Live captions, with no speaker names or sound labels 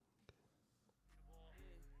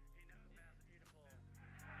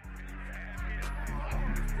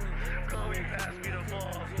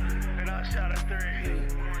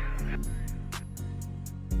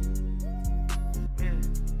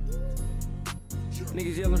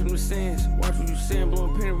Niggas yelling from the stands. Watch what you saying,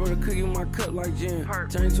 blowing penny for the cookie with my cup like jam.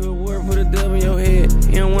 Turn to a word, put a dub in your head.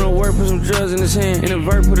 He don't wanna work, put some drugs in his hand. In a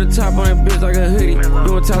vert, put a top on that bitch like a hoodie.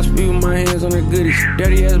 Doing top speed with my hands on the goodies.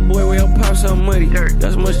 Dirty ass boy, where your pop so muddy.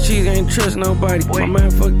 That's much cheese, I ain't trust nobody. My man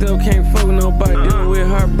fucked up, can't fuck with nobody. Dealing with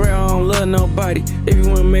heartbreak, I don't love nobody. If you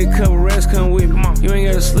wanna make a couple rest, come with me. You ain't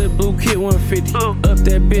gotta slip blue kit 150. Up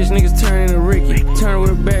that bitch, niggas turn into Ricky. Turn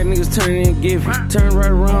with her back, niggas turn in Giffy. Turn right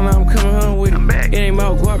around, now I'm coming home with it. It ain't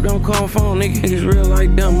about guap, don't call phone, nigga. Niggas real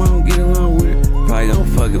like dumb, I don't get along with it. Probably gon'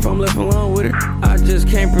 fuck if I'm left alone with her. I just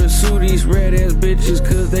can't pursue these red ass bitches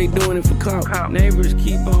cause they doing it for clout. Neighbors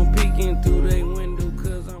keep on peeking through their window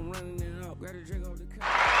cause I'm running it out. Grab a drink off the cup.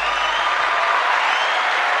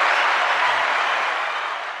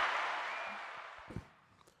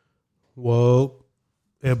 Whoa.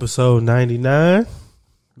 Episode 99.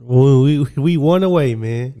 We won away,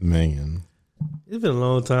 man. Man. It's been a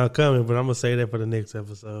long time coming, but I'm going to say that for the next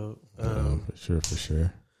episode. For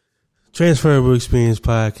sure. Transferable Experience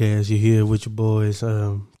Podcast. You're here with your boys,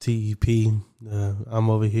 TEP. I'm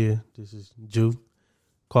over here. This is Ju.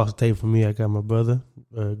 Across the table from me, I got my brother,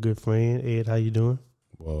 good friend, Ed. How you doing?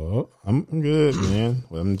 Well, I'm good, man.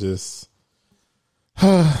 I'm just...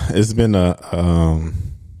 it's been it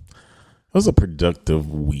was a productive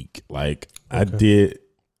week. Like, okay. I did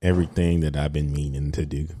everything that I've been meaning to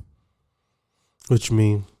do. What you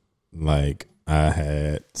mean? Like, I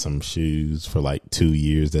had some shoes for like 2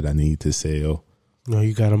 years that I need to sell. No,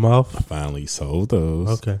 you got them off? I finally sold those.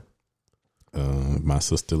 Okay. My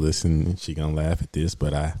sister listened. She gonna laugh at this,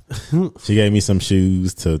 but she gave me some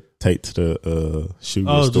shoes to take to the shoe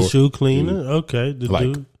store. Oh, the shoe cleaner? Okay. The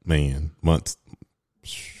like, dude. Man, months,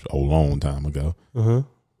 a long time ago. Uh-huh.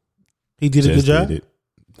 He did a good job?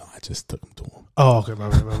 No, I just took him to him. Oh, okay.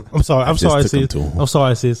 I'm sorry. I'm sorry, sis.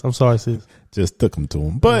 I'm sorry, sis. Just took him to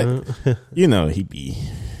him. But, you know, he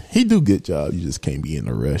do good job. You just can't be in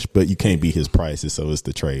a rush. But you can't beat his prices, so it's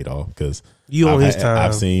the trade-off. Because his time.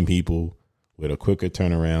 I've seen people with a quicker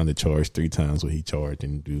turnaround that charge 3 times what he charged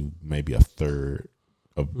and do maybe a third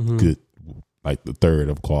of good, like the third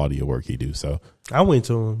of quality of work he do. So I went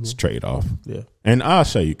to him. It's trade-off. Yeah. And I'll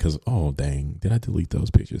show you because, oh, dang, did I delete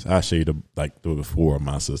those pictures? I'll show you the before of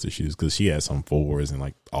my sister's shoes because she had some 4s and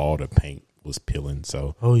like all the paint was peeling.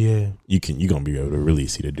 So oh yeah, you're gonna be able to really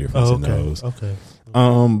see the difference in those. Okay.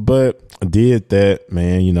 But I did that,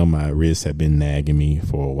 man. You know, my wrists had been nagging me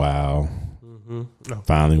for a while.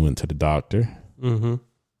 Finally went to the doctor. Then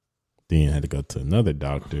had to go to another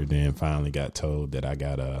doctor. Then finally got told that I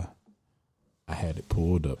had it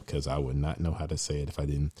pulled up because I would not know how to say it if I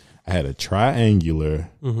didn't. I had a triangular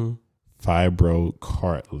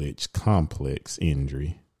fibrocartilage complex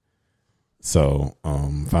injury. So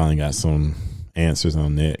finally got some answers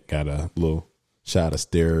on that. Got a little shot of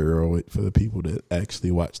steroid for the people that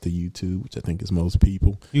actually watch the YouTube, which I think is most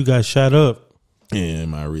people. You got shot up.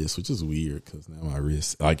 And my wrist, which is weird because now my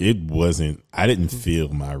wrist, like I didn't feel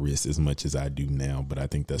my wrist as much as I do now, but I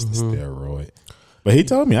think that's the steroid. But he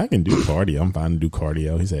told me I can do cardio. I'm fine to do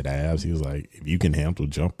cardio. He said abs. He was like, if you can handle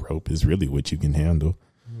jump rope, is really what you can handle.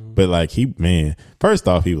 But like first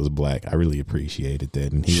off, he was black. I really appreciated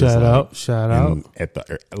that. And he shout was out. At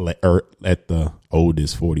the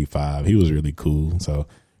oldest 45, he was really cool. So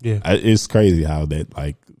yeah, it's crazy how that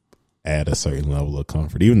like add a certain level of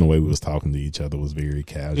comfort. Even the way we was talking to each other was very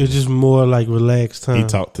casual. It's just more like relaxed time. He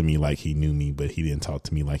talked to me like he knew me, but he didn't talk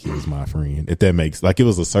to me like he was my friend. If that makes like it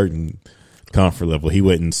was a certain comfort level. He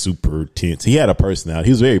wasn't super tense. He had a personality.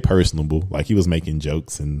 He was very personable. Like he was making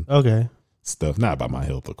jokes and stuff. Not about my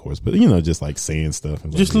health, of course, but you know, just like saying stuff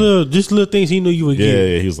and just little things he knew you would get.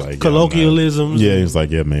 Yeah, he was like colloquialisms. Yeah, he was like,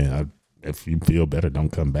 yeah, man. If you feel better, don't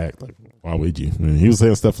come back. Like, why would you? And he was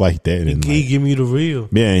saying stuff like that. And he give me the real.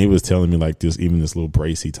 Yeah, he was telling me like this. Even this little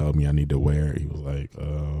brace he told me I need to wear. He was like,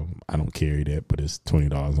 I don't carry that, but it's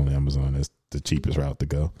 $20 on Amazon. That's the cheapest route to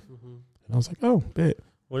go. And I was like, oh, bet.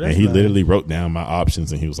 Well, and he literally wrote down my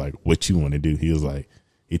options, and he was like, what you want to do? He was like,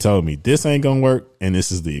 he told me this ain't gonna work, and this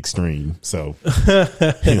is the extreme. So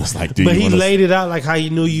he was like, but he laid it out like how you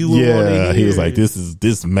knew you would want to hear. He was like,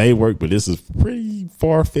 this may work, but this is pretty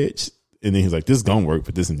far fetched. And then he's like, this is gonna work,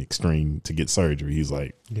 but this is an extreme to get surgery. He's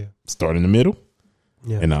like, start in the middle.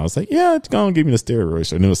 Yeah. And I was like, yeah, it's gonna give me the steroid.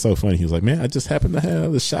 And it was so funny. He was like, man, I just happened to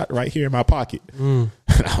have the shot right here in my pocket. And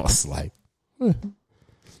I was like,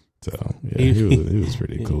 So yeah, he was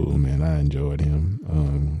pretty cool, man. I enjoyed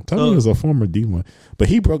him. Tell me he was a former D1, but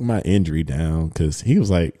he broke my injury down because he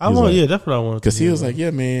was like, that's what I wanted. Because he was like,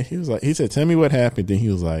 yeah, man. He was like, he said, tell me what happened. Then he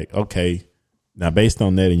was like, okay, now based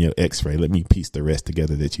on that in your X-ray, let me piece the rest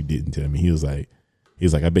together that you didn't tell me. He was like,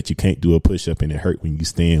 I bet you can't do a push up and it hurt when you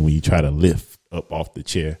stand when you try to lift up off the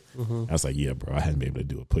chair. Mm-hmm. I was like, yeah, bro, I hadn't been able to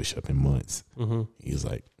do a push up in months. Mm-hmm. He was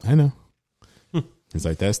like, I know. He's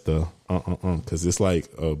like, that's the because it's like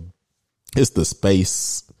it's the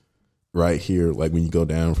space right here. Like when you go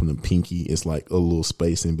down from the pinky, it's like a little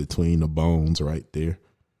space in between the bones right there,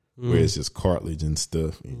 where it's just cartilage and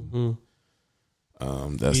stuff. And,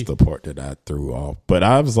 that's the part that I threw off. But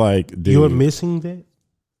I was like, dude, you were missing that?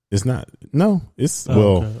 It's not. No, it's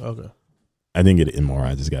okay. I didn't get an MRI.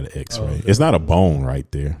 I just got an X-ray. Okay. It's not a bone right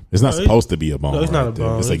there. It's not supposed to be a bone. No, it's not a there.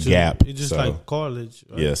 bone. It's a gap. It's just like cartilage.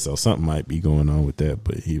 Right? Yeah, so something might be going on with that.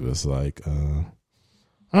 But he was like, I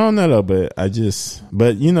don't know though. But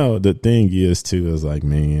the thing is too is like,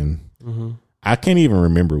 man, I can't even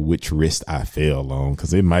remember which wrist I fell on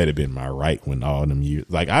because it might have been my right when all them years.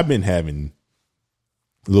 Like I've been having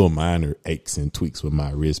little minor aches and tweaks with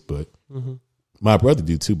my wrist, but. My brother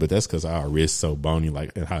do too, but that's because our wrist so bony,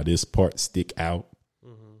 like and how this part stick out.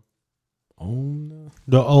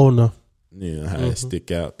 The ulna. Yeah, how it stick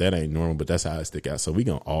out. That ain't normal, but that's how it stick out. So we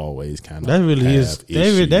gonna always kind of that really is.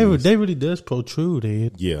 They really does protrude,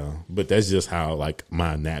 Ed. Yeah, but that's just how like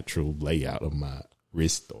my natural layout of my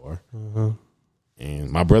wrist are. And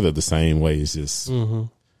my brother the same way. It's just.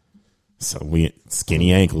 So we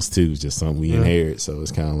skinny ankles too, just something we inherit. So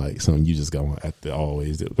it's kind of like something you just gonna have to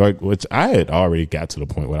always do. Like, which I had already got to the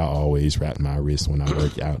point where I always wrap my wrist when I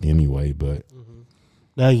work out anyway. But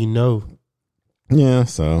now you know. Yeah,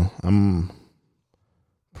 so I'm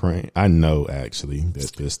praying. I know actually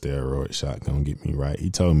that this steroid shot gonna get me right.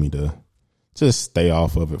 He told me to just stay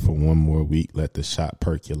off of it for one more week, let the shot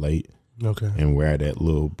percolate. Okay. And wear that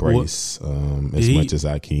little brace as much as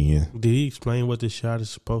I can. Did he explain what the shot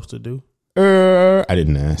is supposed to do? I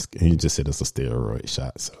didn't ask. He just said it's a steroid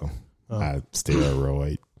shot. So I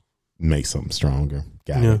steroid make something stronger.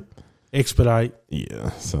 Got it. Expedite.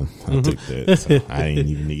 Yeah. So I took that. So I ain't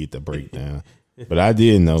even need the breakdown. But I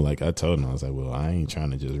did know, like I told him, I was like, well, I ain't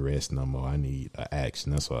trying to just rest no more. I need an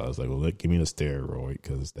action. That's why I was like, well, give me the steroid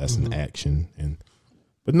because that's an action.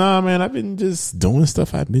 But nah, man, I've been just doing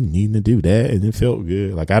stuff I've been needing to do that, and it felt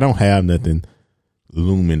good. Like I don't have nothing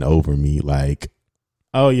looming over me. Like,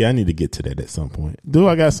 oh yeah, I need to get to that at some point. Do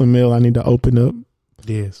I got some mail I need to open up?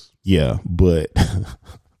 Yes. Yeah, but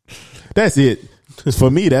that's it.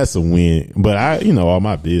 For me, that's a win. But all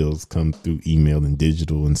my bills come through email and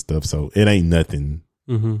digital and stuff, so it ain't nothing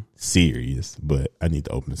serious. But I need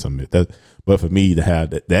to open some. But for me to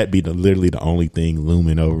have that be literally the only thing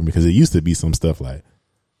looming over me, because it used to be some stuff like.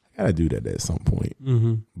 I gotta do that at some point,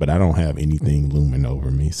 but I don't have anything looming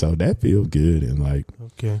over me, so that feels good. And like,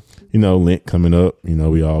 okay, Lent coming up,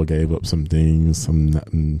 we all gave up some things,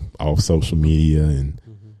 some off social media, and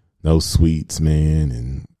no sweets, man.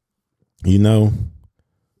 And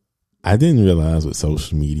I didn't realize with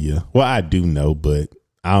social media. Well, I do know, but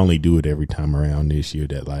I only do it every time around this year.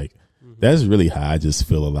 That like, that's really how I just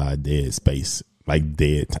feel a lot of dead space. Like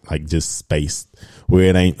just space where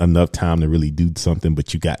it ain't enough time to really do something,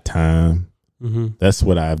 but you got time. That's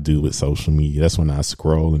what I do with social media. That's when I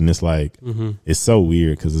scroll, and it's like it's so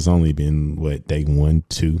weird because it's only been day 1,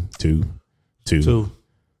 2.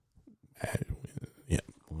 Yeah,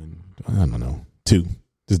 I don't know, 2. This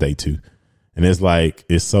is day 2, and it's like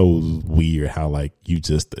it's so weird how like it's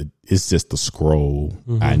just the scroll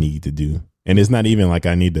I need to do, and it's not even like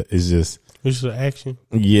I need to. It's just. It's the action.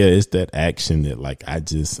 Yeah, it's that action that like I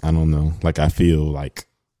don't know. Like I feel like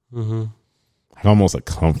like almost a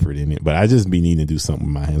comfort in it. But I just be needing to do something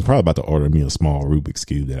with my hands. Probably about to order me a small Rubik's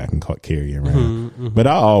Cube that I can carry around. But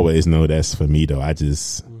I always know that's for me though. I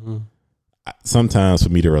just sometimes for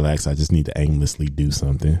me to relax, I just need to aimlessly do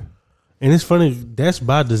something. And it's funny, that's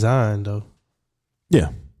by design though. Yeah.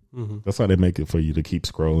 That's why they make it for you to keep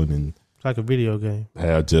scrolling and like a video game.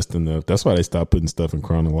 Have just enough. That's why they stopped putting stuff in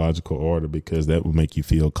chronological order, because that would make you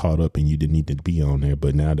feel caught up and you didn't need to be on there.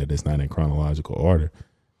 But now that it's not in chronological order,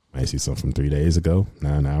 I see something from 3 days ago,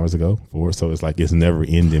 9 hours ago, 4. So it's like it's never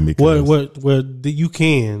ending because you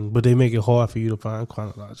can, but they make it hard for you to find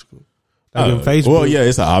chronological. Like in Facebook. Well, yeah,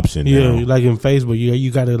 it's an option. Yeah, now. like in Facebook,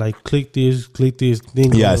 you got to like click this,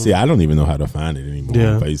 then yeah. See, I don't even know how to find it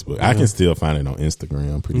anymore on Facebook. I can still find it on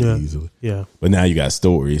Instagram pretty easily. Yeah, but now you got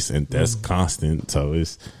stories, and that's constant. So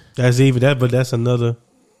that's another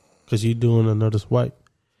because you're doing another swipe.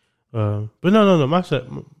 But no, my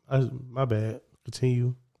bad.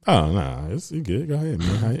 Continue. Oh no, it's good. Go ahead,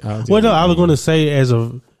 man. I was going to say as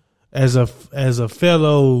a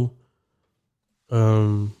fellow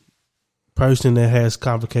person that has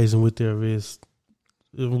complications with their wrist,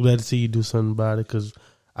 I'm glad to see you do something about it, because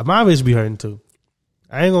my wrist be hurting too.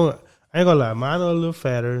 I ain't gonna lie, mine are a little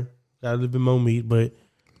fatter, got a little bit more meat, but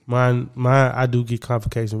Mine, I do get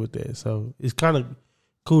complications with that. So it's kind of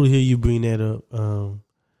cool to hear you bring that up,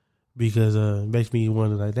 because it makes me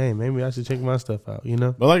wonder, like, dang, maybe I should check my stuff out, you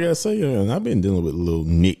know? But like I say, I've been dealing with a little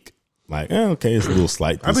nick. Like, okay, it's a little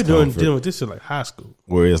slight I've been dealing with this shit like high school.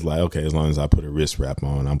 Where it's like, okay, as long as I put a wrist wrap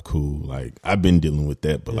on, I'm cool. Like, I've been dealing with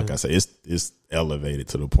that. But like I say, it's elevated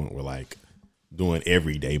to the point where, like, doing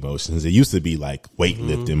everyday motions. It used to be like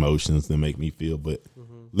weightlifting motions that make me feel, but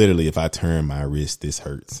literally if I turn my wrist, this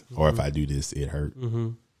hurts. Or if I do this, it hurts.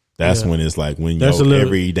 That's when it's like when your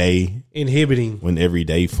everyday inhibiting. When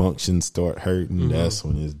everyday functions start hurting, that's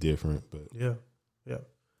when it's different. But yeah.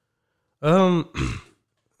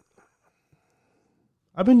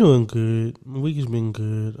 I've been doing good. My week has been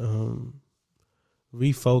good.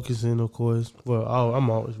 Refocusing, of course. Well, I'm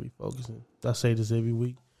always refocusing. I say this every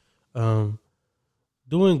week.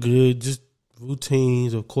 Doing good. Just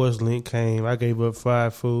routines. Of course, Lent came. I gave up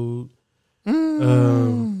fried food.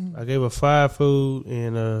 I gave up fried food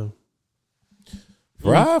and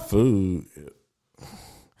fried food.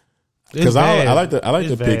 Because I like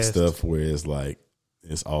to pick stuff where it's like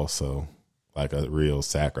it's also like a real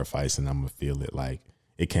sacrifice, and I'm gonna feel it. Like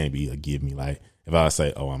it can't be a give me. Like if I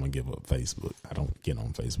say, "Oh, I'm gonna give up Facebook," I don't get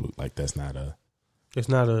on Facebook. Like that's not a. It's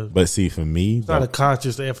not a. But see, for me, it's not a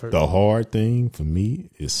conscious effort. The hard thing for me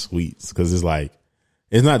is sweets, because it's like.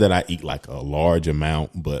 It's not that I eat like a large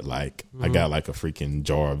amount, but like I got like a freaking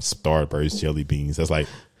jar of Starburst jelly beans.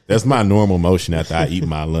 That's my normal motion after I eat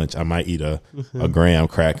my lunch. I might eat a graham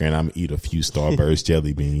cracker and I'm gonna eat a few Starburst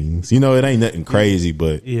jelly beans. You know, it ain't nothing crazy,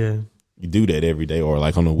 but yeah, you do that every day. Or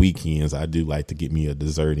like on the weekends, I do like to get me a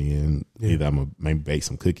dessert in. Either I'm gonna maybe bake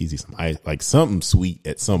some cookies, eat some ice, like something sweet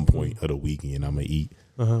at some point of the weekend. I'm gonna eat.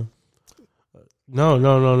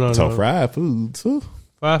 No. So fried food too.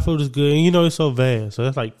 Fried food is good, and you know it's so vast. So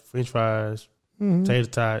that's like French fries, tater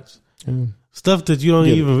tots, stuff that you don't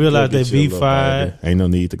even realize that be fried. Ain't no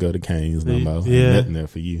need to go to Cane's no more. Yeah. Ain't nothing there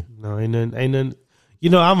for you. No, ain't nothing.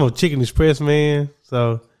 You know, I'm a Chicken Express man,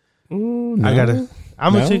 so I'm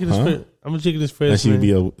a Chicken Express. I'm a Chicken Express. Unless you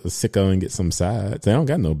be a sicko and get some sides. They don't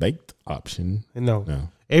got no baked option. No.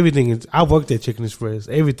 Everything is. I worked at Chicken Express.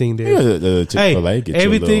 Everything there. Yeah, the Chick-fil-A gets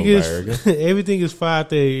everything you a is everything is fried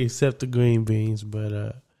there except the green beans.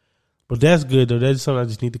 But that's good though. That's something I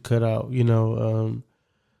just need to cut out. You know,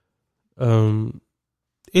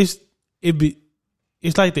 it's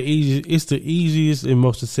like the easiest. It's the easiest and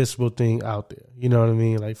most accessible thing out there. You know what I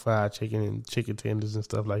mean? Like fried chicken and chicken tenders and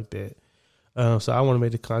stuff like that. So I want to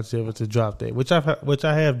make the conscious effort to drop that, which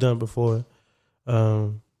I have done before.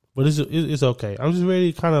 But it's okay. I'm just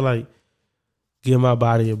ready to kind of like give my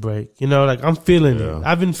body a break. You know, like I'm feeling it.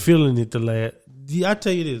 I've been feeling it I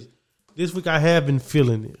tell you this week I have been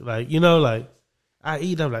feeling it. Like, you know, like I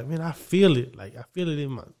eat, I'm like, man, I feel it. Like I feel it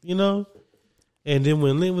in my, you know. And then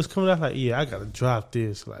when Lynn was coming out, like, yeah, I got to drop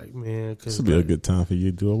this. Like, man. This would be a good time for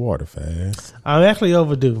you to do a water fast. I'm actually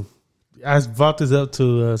overdue. I brought this up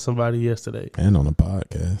to somebody yesterday. And on a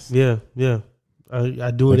podcast. Yeah.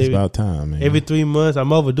 I do it about time, man. Every 3 months.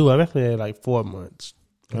 I'm overdue. I'm actually at like 4 months.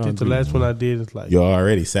 I think the last one I did is like you're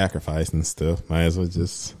already sacrificing stuff. Might as well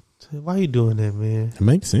just. Why you doing that, man? It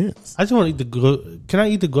makes sense. I just want to eat Can I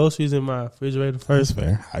eat the groceries in my refrigerator first? That's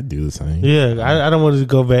fair. I do the same. Yeah, I don't want to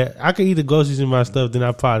go back. I can eat the groceries in my stuff. Then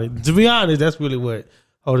I probably, to be honest, that's really what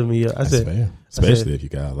holding me up. That's fair. Especially if you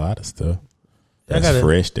got a lot of stuff that's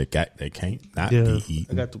fresh that can't not be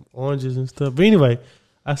eaten. I got the oranges and stuff. But anyway,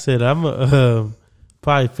 I said I'm a.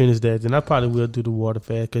 Probably finish that. Then I probably will do the water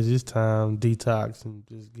fast because it's time detox and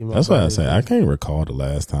just give my. That's what I say. I can't recall the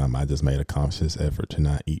last time I just made a conscious effort to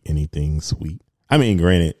not eat anything sweet. I mean,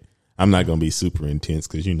 granted, I'm not gonna be super intense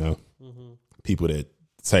because you know, people that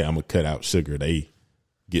say I'm gonna cut out sugar, they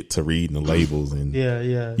get to reading the labels and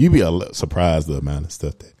you'd be surprised the amount of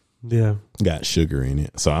stuff that got sugar in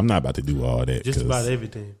it. So I'm not about to do all that. Just about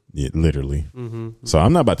everything. Yeah, literally. So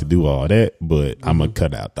I'm not about to do all that, but I'm gonna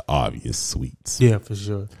cut out the obvious sweets. Yeah, for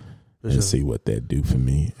sure. And see what that do for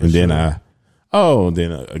me. And then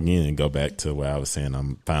again, go back to where I was saying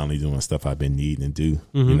I'm finally doing stuff I've been needing to do.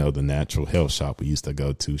 You know, the natural health shop we used to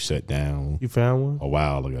go to shut down. You found one? A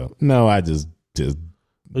while ago. No, I just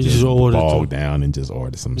bogged down and just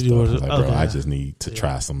ordered some stuff. I was like, bro, I just need to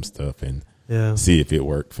try some stuff and see if it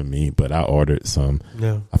worked for me. But I ordered some.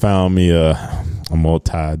 Yeah. I found me a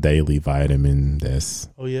multi-daily vitamin that's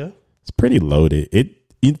it's pretty loaded.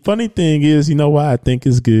 Funny thing is, you know why I think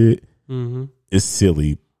it's good? It's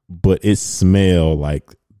silly, but it smell like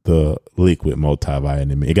the liquid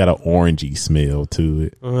multivitamin. It got an orangey smell to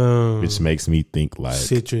it, which makes me think like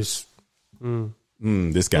citrus.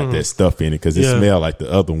 this got that stuff in it because it smelled like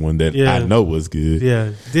the other one that I know was good.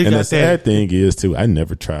 Yeah. And the sad thing is too, I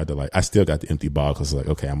never tried to I still got the empty bottle because like,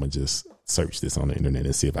 okay, I'm gonna just search this on the internet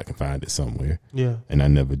and see if I can find it somewhere. Yeah. And I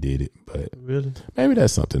never did it, but really, maybe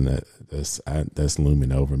that's something that's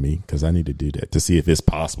looming over me because I need to do that to see if it's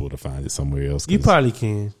possible to find it somewhere else. You probably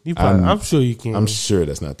can. I'm sure you can. I'm sure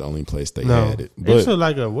that's not the only place they had it. But it's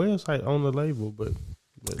like a website on the label, but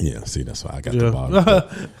yeah, see, that's why I got the bottle.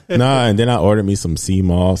 And then I ordered me some sea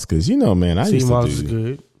moss because man, I used to do is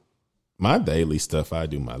good. My daily stuff. I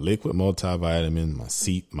do my liquid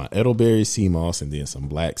multivitamin, my elderberry sea moss, and then some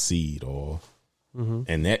black seed oil. Mm-hmm.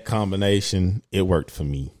 And that combination, it worked for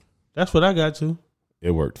me. That's what I got too.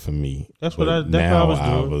 It worked for me. That's what I was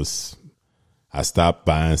doing. I stopped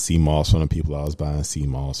buying sea moss from the people I was buying sea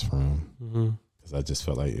moss from because I just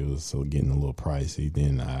felt like it was getting a little pricey.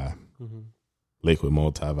 Then liquid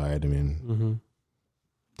multivitamin,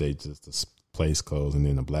 the place closed, and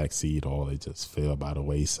then the black seed oil, it just fell by the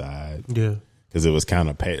wayside. Yeah, because it was kind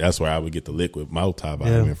of that's where I would get the liquid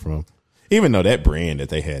multivitamin from. Even though that brand that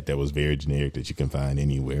they had that was very generic that you can find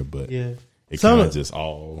anywhere, but it kind of just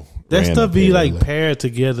all that stuff be like paired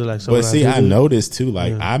together. Like, but see, I noticed too.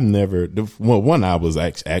 Like I've never. One, I was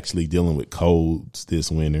actually dealing with colds this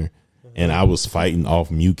winter. And I was fighting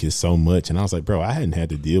off mucus so much. And I was like, bro, I hadn't had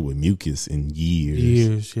to deal with mucus in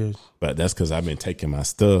years. Yes. But that's because I've been taking my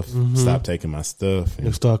stuff, stopped taking my stuff.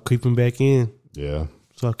 And start creeping back in. Yeah.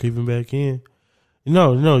 Start creeping back in.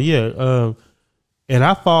 Yeah. And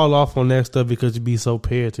I fall off on that stuff because it be so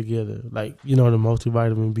paired together. Like, the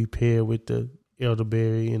multivitamin be paired with the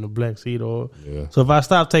elderberry and the black seed oil. Yeah. So if I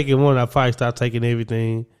stop taking one, I probably stop taking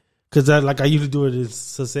everything. Because I usually do it in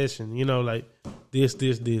succession, like this.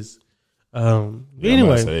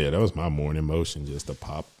 Anyway, that was my morning motion, just to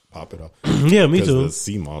pop it off. Yeah, me too. The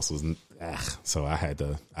sea moss was, so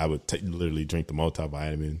I would literally drink the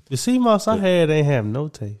multivitamin. The sea moss I had ain't have no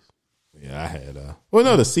taste. Yeah, I had.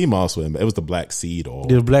 The sea moss it was the black seed oil.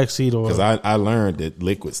 The black seed oil. Because I learned that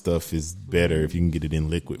liquid stuff is better if you can get it in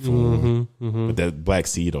liquid form. But that black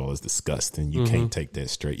seed oil is disgusting. You can't take that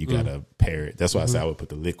straight. You gotta pair it. That's why I said I would put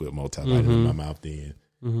the liquid multivitamin in my mouth, then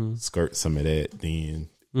skirt some of that, then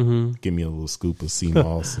give me a little scoop of sea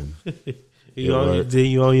moss, and then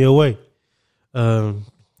you on your way.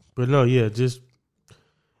 But no, just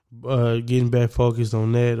getting back focused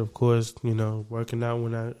on that. Of course, working out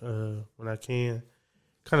when I can.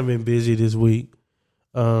 Kind of been busy this week.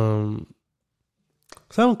 Something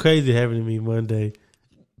crazy happened to me Monday,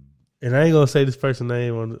 and I ain't gonna say this person's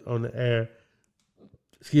name on the air.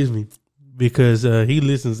 Excuse me, because he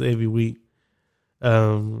listens every week.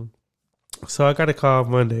 So I got a call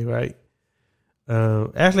Monday, right?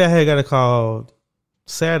 Actually, I had got a call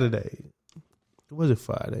Saturday. Was it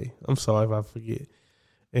Friday? I'm sorry if I forget.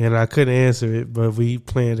 And I couldn't answer it, but we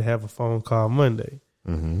planned to have a phone call Monday.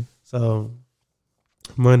 Mm-hmm. So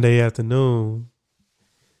Monday afternoon,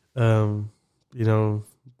 my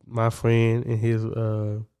friend and his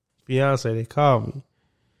fiance, they called me.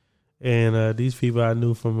 And these people I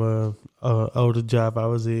knew from an older job I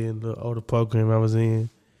was in, the older program I was in.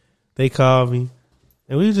 They called me,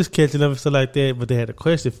 and we were just catching up and stuff like that. But they had a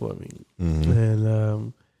question for me,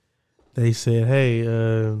 and they said, "Hey,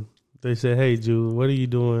 Jude, what are you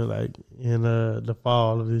doing like in the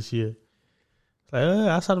fall of this year?" Like,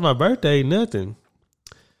 outside of my birthday, nothing.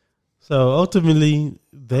 So ultimately,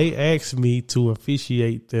 they asked me to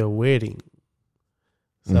officiate their wedding.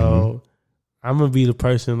 So I'm gonna be the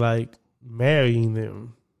person like marrying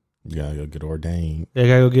them. You gotta go get ordained. They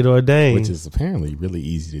gotta go get ordained, which is apparently really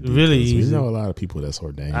easy to do. Really easy. We know a lot of people that's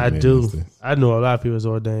ordained. I do. I know a lot of people that's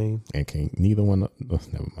ordained, and can't neither one.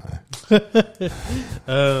 Never mind.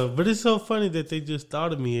 But it's so funny that they just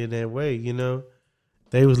thought of me in that way.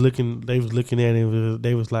 They was looking at it. And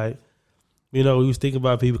they was like, we was thinking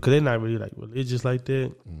about people because they're not really like religious like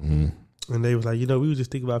that. Mm-hmm. And they was like, we was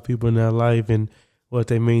just thinking about people in our life and what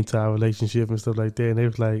they mean to our relationship and stuff like that. And they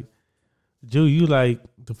was like, Drew, you like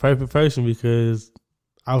the perfect person because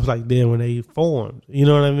I was like there when they formed. You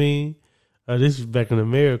know what I mean? This is back in the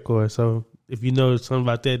AmeriCorps. So if you know something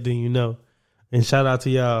about that, then you know. And shout out to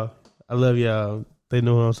y'all. I love y'all. They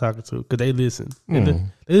know who I'm talking to because they listen. They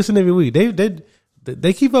listen every week.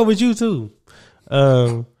 They keep up with you too.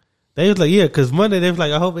 They was like, yeah, because Monday they was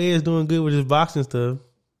like, I hope Ed's doing good with his boxing stuff.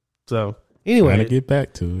 So anyway, trying to get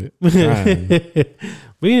back to it.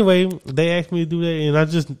 But anyway, they asked me to do that, and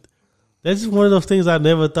that's just one of those things I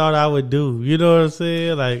never thought I would do. You know what I'm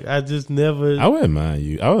saying? Like, I just never. I wouldn't mind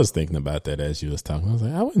you. I was thinking about that as you was talking. I was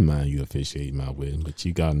like, I wouldn't mind you officiating my wedding, but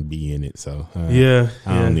you got to be in it. So, I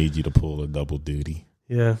don't need you to pull a double duty.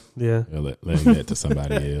 Yeah. Let that to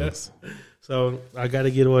somebody else. So I got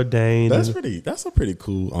to get ordained. That's a pretty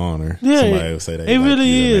cool honor. Yeah, somebody would say that. It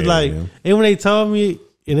really is. Like, and when they told me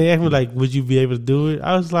and they asked me like, "Would you be able to do it?"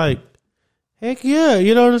 I was like, "Heck yeah!"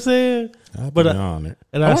 You know what I'm saying? I'd be honored.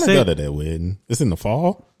 And I want to go to that wedding. It's in the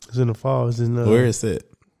fall. It's in the fall. It's in where is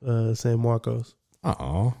it? San Marcos.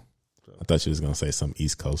 I thought you was gonna say some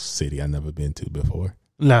East Coast city I never been to before.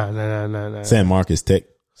 Nah. San Marcos,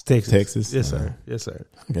 Texas. Yes, sir. Yes, sir.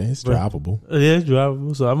 Okay, it's drivable. Yeah, it's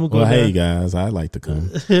drivable. So I'm gonna go. Well, hey guys, I'd like to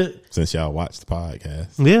come since y'all watch the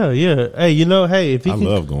podcast. Yeah. Hey, if he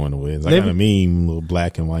love going to weddings. I got a mean little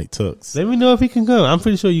black and white tux. Let me know if he can come. I'm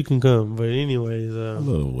pretty sure you can come. But anyways, I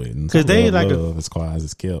love weddings because they like as quiet as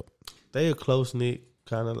it's kept. They a close knit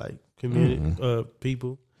kind of like community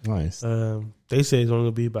people. Nice. They say it's only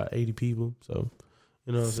gonna be about 80 people, so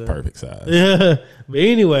you know what I'm saying. Perfect size. Yeah, but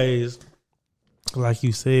anyways, like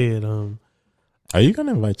you said, are you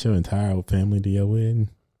gonna invite your entire family to your wedding?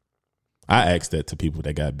 I ask that to people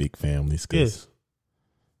that got big families. Yes.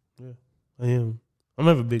 Yeah, I am. I'm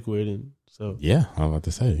having a big wedding, so yeah. I'm about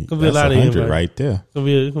to say it's gonna be a lot of invites right there. It's gonna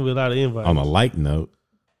be a lot of invites. On a light note,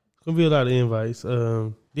 it's gonna be a lot of invites.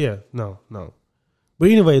 Yeah, no. But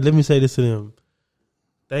anyway, let me say this to them.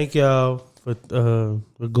 Thank y'all for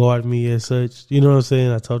regarding me as such. You know what I'm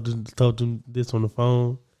saying? I told them this on the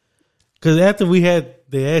phone. Because after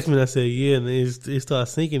they asked me, I said, yeah, and it started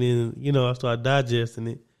sinking in, I started digesting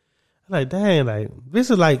it. I'm like, dang, this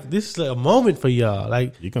is a moment for y'all.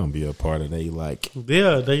 Like, you're going to be a part of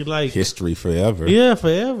they history forever. Yeah,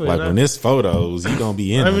 forever. Like, when there's photos, you're going to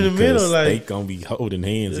be in them. I'm in the middle, they going to be holding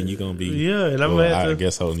hands and you're going to be, yeah, and I'm I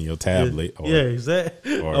guess holding your tablet.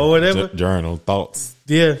 Exactly. Or whatever. Journal, thoughts.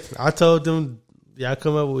 Yeah, I told them, y'all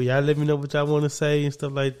come up with, y'all let me know what y'all want to say and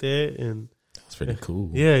stuff like that. And it's pretty cool.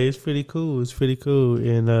 Yeah, it's pretty cool.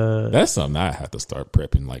 And that's something I have to start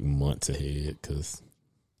prepping like months ahead because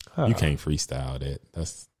you can't freestyle that.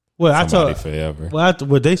 That's forever. Well,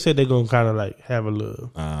 they said they're gonna kind of like have a little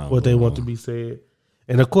what they want to be said,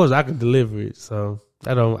 and of course I can deliver it. So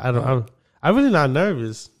I'm really not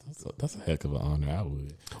nervous. That's a heck of an honor. I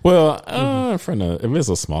would. Well, if it's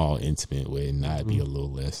a small, intimate wedding, I'd be a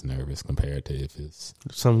little less nervous compared to if it's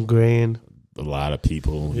some grand, a lot of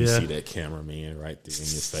people. You see that cameraman right there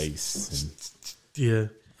in your face, and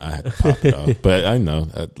I had to pop it off. But I know,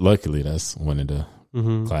 luckily, that's one of the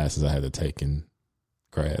classes I had to take in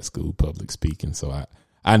grad school, public speaking. So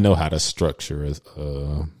I know how to structure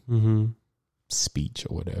a speech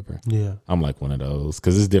or whatever. Yeah, I'm like one of those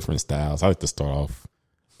because it's different styles. I like to start off.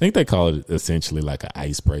 I think they call it essentially like an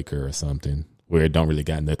icebreaker or something where it don't really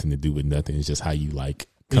got nothing to do with nothing. It's just how you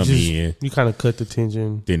come in. You kind of cut the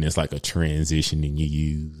tension. Then it's like a transition and you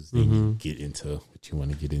use. Then you get into what you want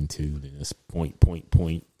to get into. Then it's point.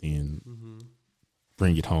 Then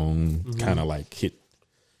bring it home. Kind of like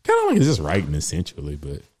it's just writing essentially.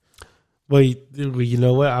 But well, you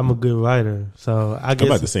know what? I'm a good writer. So I guess.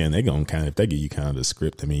 I'm about to say, and they going to if they give you kind of the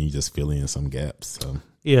script, I mean, you just fill in some gaps. So.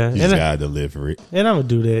 Yeah, you just gotta deliver it, and I'm gonna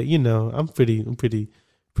do that. I'm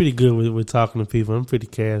pretty good with talking to people. I'm pretty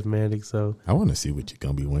charismatic, so I want to see what you're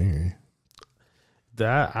gonna be wearing.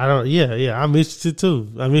 I don't. Yeah. I'm interested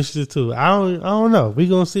too. I don't know. We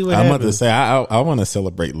gonna see what happens. I'm about to say I want to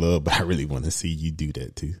celebrate love, but I really want to see you do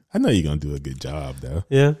that too. I know you're gonna do a good job though.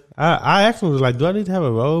 Yeah, I actually was like, do I need to have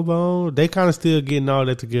a robe on? They kind of still getting all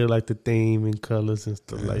that together, like the theme and colors and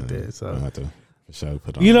stuff like that. So.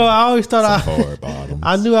 Put on I always thought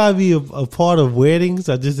I knew I'd be a part of weddings.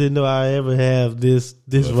 I just didn't know I ever have this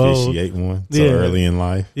role. Officiate one so early in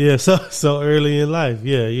life. Yeah, so early in life.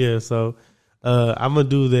 Yeah. So I'm gonna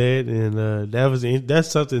do that, and that's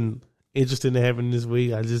something interesting that happened this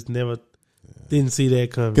week. I just never didn't see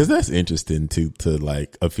that coming. Because that's interesting to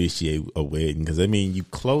like officiate a wedding. Because I mean, you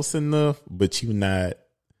close enough, but you not.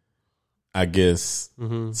 I guess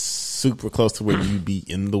super close to where you be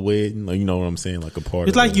in the wedding, like, you know what I'm saying, like a part.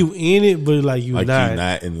 It's like you in it, but like you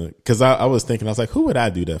not in the. Because I was thinking, I was like, who would I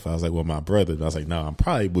do that for? I was like, well, my brother. And I was like, no, I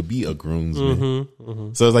probably would be a groomsman.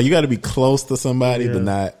 So it's like you got to be close to somebody, but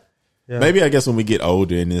not. Yeah. Maybe I guess when we get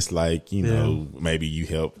older and it's like know, maybe you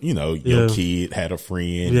help. Your kid had a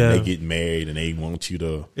friend, and they get married, and they want you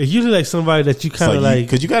to. It's usually like somebody that you kind of like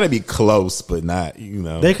because you got to be close, but not.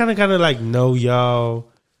 They kind of like know y'all.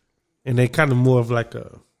 And they kind of more of like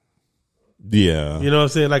a, you know what I'm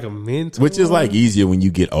saying, like a mentor, which is like easier when you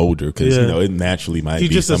get older because it naturally might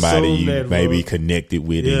be somebody you maybe connected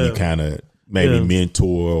with, and you kind of maybe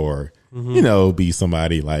mentor or be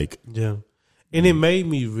somebody like and it made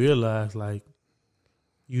me realize like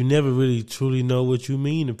you never really truly know what you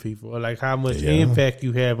mean to people or like how much impact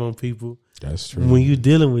you have on people. That's true when you're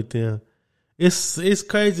dealing with them. It's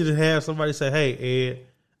crazy to have somebody say, "Hey, Ed,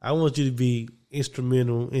 I want you to be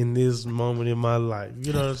instrumental in this moment in my life.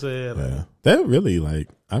 You know what I'm saying? Yeah. Like, that really, like,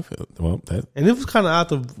 I feel, well, that. And it was kind of out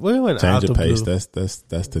the, change of pace.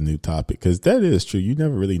 That's the new topic. Because that is true. You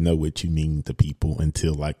never really know what you mean to people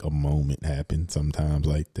until like a moment happens sometimes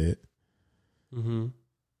like that.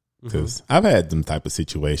 Because I've had them type of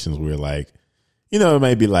situations where like, you know, it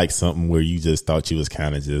may be like something where you just thought you was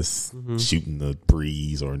kind of just shooting the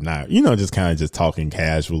breeze or not, you know, just kind of just talking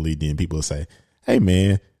casually. Then people say, hey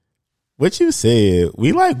man, what you said,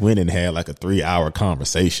 we like went and had like a 3-hour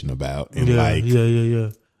conversation about. And yeah.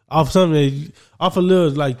 Off something, off a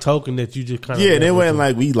little like token that you just kind of. Yeah, and it wasn't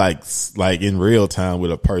like we like in real time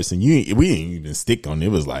with a person. We didn't even stick on it. It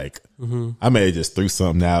was like, I may have just threw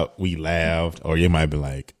something out. We laughed, or you might be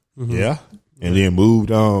like, yeah. And then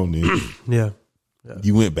moved on. And yeah.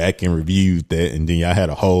 You went back and reviewed that, and then y'all had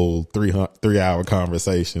a whole 3-hour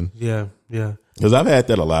conversation. Yeah. Because I've had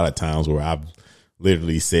that a lot of times where I've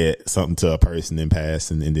literally said something to a person in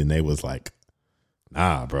passing, and then they was like,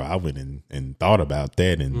 nah, bro, I went and thought about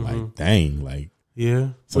that, and like, dang, like, yeah.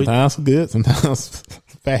 Sometimes good, sometimes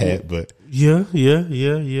bad, but yeah.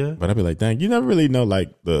 But I'd be like, dang, you never really know, like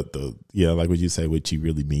the like what you say, what you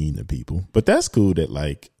really mean to people. But that's cool that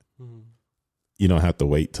like you don't have to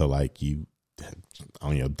wait till like you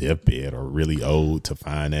on your deathbed or really old to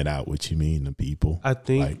find that out what you mean to people. I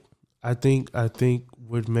think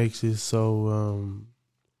what makes it so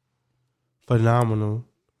phenomenal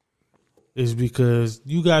is because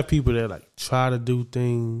you got people that like try to do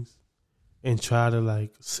things and try to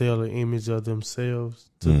like sell an image of themselves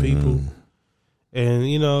to people. And,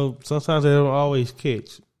 you know, sometimes they don't always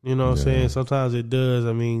catch. You know what I'm saying? Sometimes it does.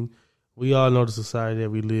 I mean, we all know the society that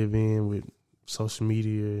we live in with social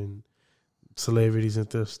media and celebrities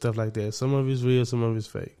and stuff like that. Some of it's real, some of it's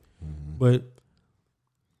fake. But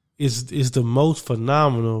it's the most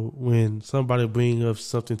phenomenal when somebody brings up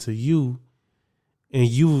something to you and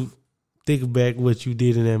you think back what you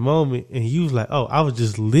did in that moment and you was like, oh, I was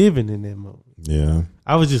just living in that moment. Yeah.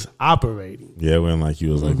 I was just operating. Yeah, when like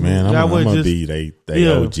you was like, man, I'm gonna be they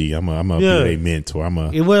OG. I'm gonna be their mentor.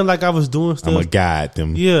 It wasn't like I was doing stuff. I'm gonna guide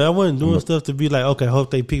them. Yeah, I wasn't doing stuff to be like, okay, I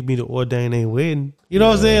hope they pick me to ordain their wedding. You know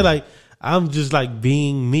what I'm saying? Like, I'm just like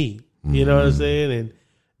being me. You know what I'm saying? And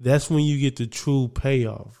that's when you get the true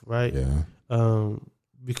payoff, right? Yeah.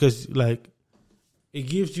 Because like it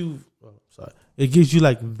gives you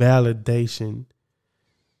like validation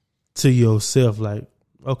to yourself, like,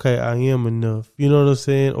 okay, I am enough. You know what I'm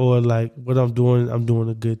saying? Or like what I'm doing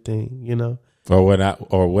a good thing, you know? Or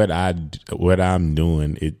what I'm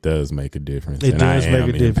doing, it does make a difference. It does make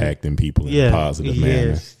a difference. Impacting people in a positive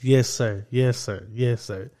manner. Yes, sir.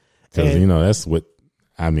 Because, you know, that's what,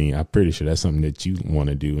 I mean, I'm pretty sure that's something that you want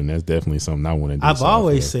to do, and that's definitely something I want to do. I've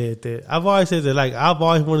always said that. Like, I've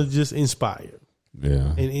always wanted to just inspire.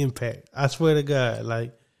 Yeah. And impact. I swear to God.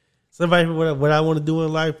 Like, somebody, what I want to do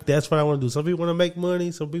in life, that's what I want to do. Some people want to make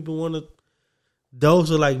money. Some people want to,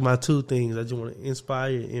 those are like my two things. I just want to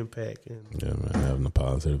inspire and impact. Yeah, man, having a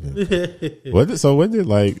positive impact. What did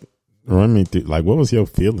like, run me through, like, what was your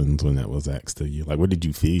feelings when that was asked to you? Like, what did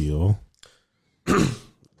you feel?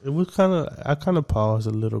 It was I kind of paused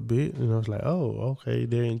a little bit, and I was like, oh, okay,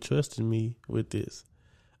 they're entrusting me with this.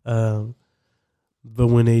 But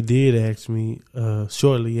when they did ask me,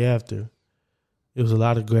 shortly after, it was a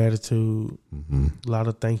lot of gratitude, a lot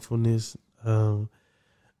of thankfulness, and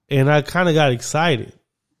I kind of got excited.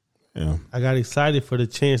 Yeah, I got excited for the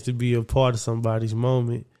chance to be a part of somebody's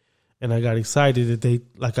moment, and I got excited that they,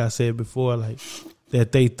 like I said before, like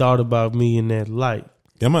that they thought about me in that light.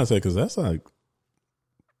 I might say, because that's like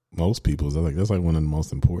most people's, that's like one of the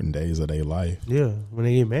most important days of their life. Yeah, when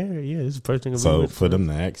they get married, yeah, it's the first thing. So for them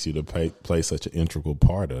to ask you to play such an integral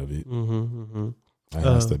part of it, that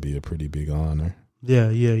has to be a pretty big honor.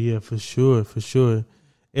 Yeah, for sure.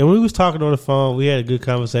 And when we was talking on the phone, we had a good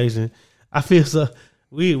conversation. I feel so.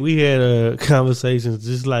 We had a conversation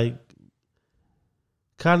just like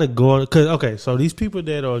kind of going, because okay, so these people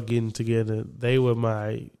that are getting together, they were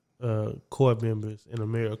my court members in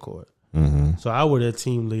AmeriCorps. So I were their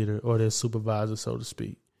team leader or their supervisor, so to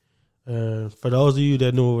speak. For those of you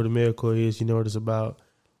that know what AmeriCorps is, you know what it's about.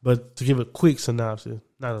 But to give a quick synopsis,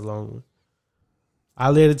 not a long one, I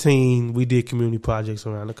led a team. We did community projects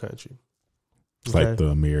around the country. It's like the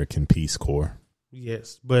American Peace Corps.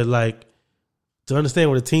 Yes, but like to understand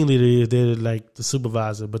what a team leader is, they're like the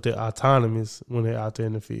supervisor, but they're autonomous when they're out there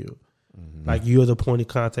in the field. Like you're the point of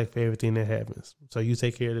contact for everything that happens. So you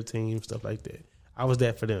take care of the team, stuff like that. I was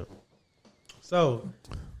that for them. So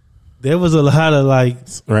there was a lot of like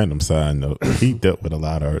random side note. He dealt with a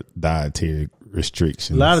lot of dietary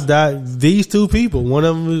restrictions. A lot of these two people. One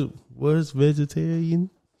of them was vegetarian.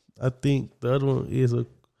 I think the other one is a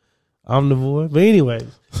omnivore. But anyways.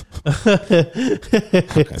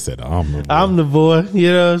 I said omnivore. Omnivore,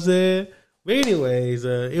 you know what I'm saying? But anyways,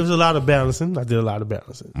 it was a lot of balancing. I did a lot of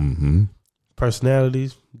balancing. Mm-hmm.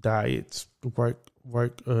 Personalities, diets,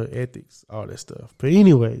 work ethics, all that stuff. But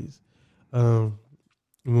anyways, when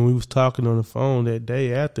we was talking on the phone that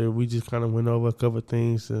day after, we just kind of went over a couple of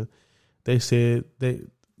things. They said they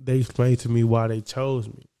explained to me why they chose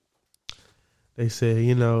me. They said,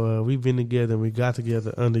 we've been together and we got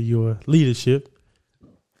together under your leadership.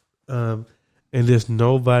 And there's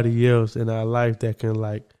nobody else in our life that can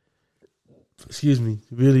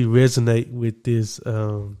really resonate with this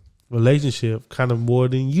relationship kind of more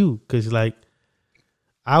than you. Cause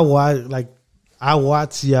I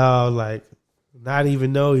watch y'all not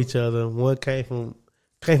even know each other. One came from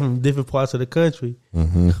different parts of the country,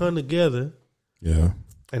 come together. Yeah.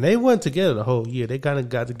 And they weren't together the whole year. They kind of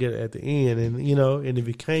got together at the end, and and it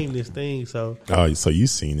became this thing. So, so you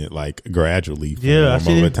seen it gradually,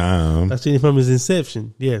 over time. I've seen it from its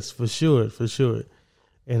inception. Yes, for sure.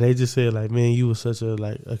 And they just said, man, you were such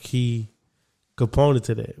a key component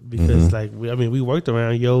to that because, we worked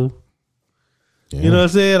around yo. Yeah. You know what I'm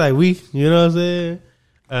saying? You know what I'm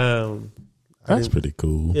saying? That's pretty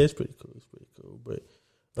cool. Yeah, it's pretty cool.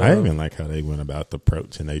 But I even like how they went about the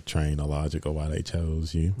approach and they trained a logic of why they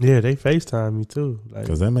chose you. Yeah, they FaceTime me too.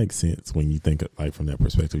 Because that makes sense when you think of, from that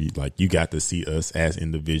perspective. You got to see us as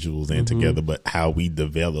individuals and together, but how we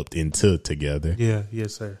developed into together. Yeah,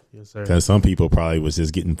 yes, sir. Because some people probably was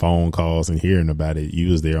just getting phone calls and hearing about it.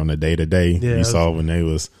 You was there on the day to day. You saw when they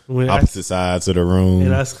was opposite sides of the room.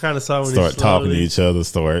 And I kind of saw when start talking to each other,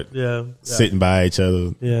 sitting by each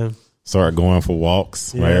other. Yeah. Start going for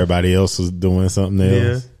walks where everybody else was doing something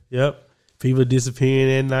else. Yeah. Yep. People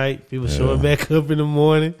disappearing at night. People showing back up in the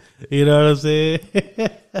morning. You know what I'm saying?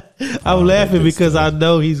 I'm laughing because I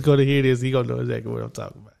know he's going to hear this. He's going to know exactly what I'm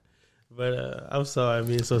talking about. But I'm sorry,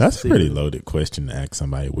 man. So that's a pretty loaded question to ask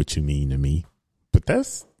somebody what you mean to me. But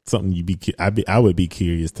that's something I would be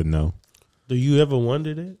curious to know. Do you ever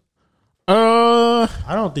wonder that?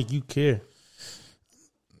 I don't think you care.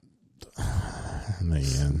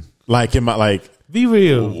 Man. Be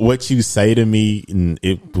real. What you say to me,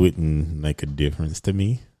 it wouldn't make a difference to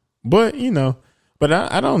me. But, but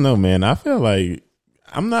I don't know, man. I feel like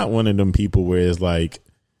I'm not one of them people where it's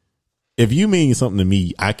if you mean something to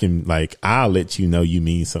me, I can, I'll let you know you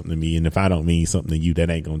mean something to me. And if I don't mean something to you, that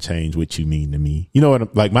ain't going to change what you mean to me. You know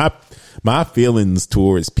what? My feelings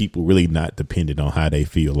towards people really not dependent on how they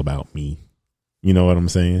feel about me. You know what I'm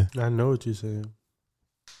saying? I know what you're saying.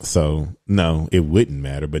 So no, it wouldn't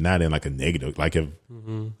matter, but not in a negative. If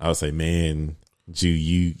I would say, man,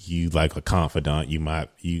 you like a confidant, you my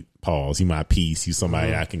peace, you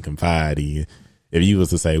somebody I can confide in. If you was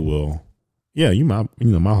to say, well, yeah, you my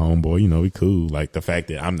homeboy, we cool. The fact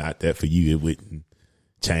that I'm not that for you, it wouldn't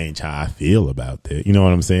change how I feel about that. You know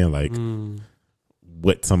what I'm saying?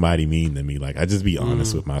 What somebody mean to me. I just be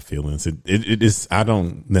honest with my feelings. It is. I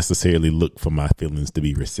don't necessarily look for my feelings to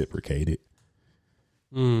be reciprocated.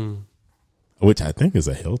 Which I think is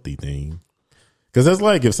a healthy thing, because that's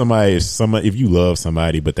if you love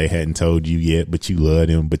somebody but they hadn't told you yet, but you love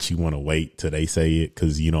them, but you want to wait till they say it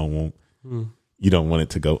because you don't want it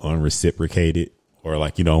to go unreciprocated, or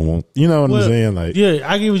you don't want, what I'm saying? Yeah,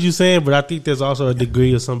 I get what you're saying, but I think there's also a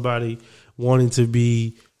degree of somebody wanting to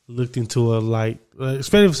be looked into a light,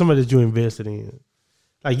 especially for somebody that you invested in.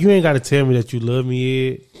 You ain't got to tell me that you love me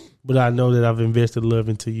yet, but I know that I've invested love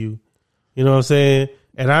into you. You know what I'm saying?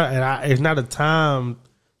 And I it's not a time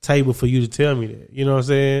table for you to tell me that. You know what I'm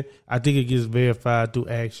saying? I think it gets verified through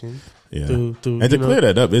action. Yeah. To clear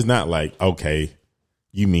that up, it's not okay,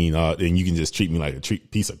 you mean and you can just treat me like a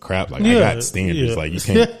piece of crap. I got standards.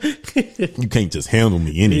 You can't just handle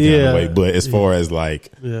me any kind of way. But as far as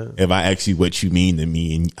if I ask you what you mean to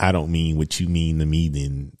me and I don't mean what you mean to me,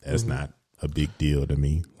 then that's not a big deal to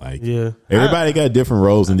me. Everybody got different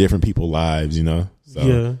roles in different people's lives,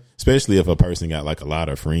 So especially if a person got a lot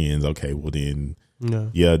of friends, okay, well then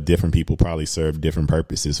different people probably serve different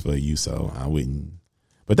purposes for you. So I wouldn't.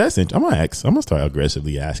 But that's interesting. I'm gonna start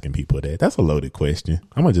aggressively asking people that. That's a loaded question.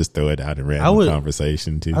 I'm gonna just throw it out in random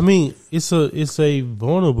conversation too. I mean, it's a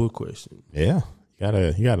vulnerable question. Yeah.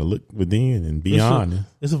 You gotta look within and be honest.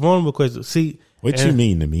 It's a vulnerable question. See what you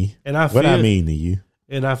mean to me. And what I mean to you.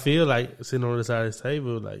 And I feel sitting on the side of this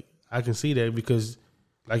table, I can see that because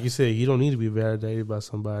like you said, you don't need to be validated by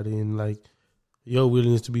somebody, and your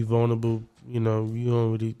willingness to be vulnerable, you don't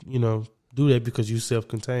really, do that because you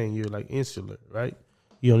self-contained. You're insular, right?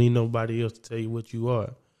 You don't need nobody else to tell you what you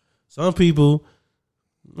are. Some people,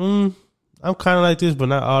 I I'm kind of like this, but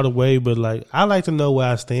not all the way. But like, I like to know where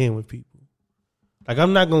I stand with people. Like, I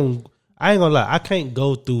ain't gonna lie. I can't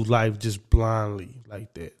go through life just blindly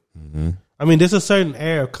like that. Mm-hmm. I mean, there's a certain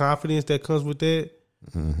air of confidence that comes with that.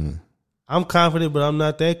 Mm-hmm. I'm confident, but I'm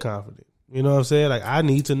not that confident. You know what I'm saying? Like, I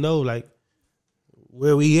need to know, like,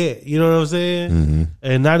 where we at. You know what I'm saying? Mm-hmm.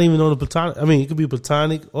 And not even on the platonic. I mean, it could be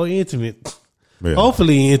platonic or intimate. Yeah.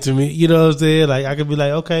 Hopefully intimate. You know what I'm saying? Like, I could be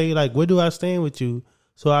like, okay, like, where do I stand with you?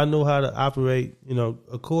 So I know how to operate, you know,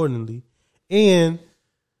 accordingly. And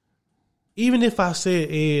even if I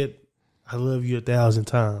said, Ed, I love you 1,000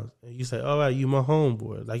 times, and you say, all right, you my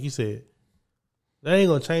homeboy, like you said, that ain't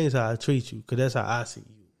gonna change how I treat you, because that's how I see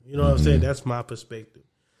you. You know what I'm saying? That's my perspective.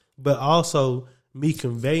 But also, me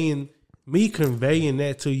conveying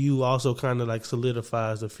that to you also kind of like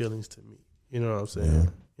solidifies the feelings to me. You know what I'm saying? Yeah.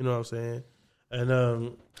 You know what I'm saying?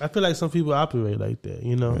 And I feel like some people operate like that.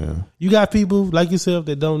 You know, you got people like yourself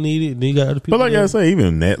that don't need it, and then you got other people. But like I say,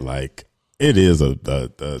 even that, like, it is a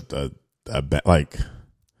like,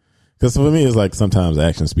 because for me, it's like sometimes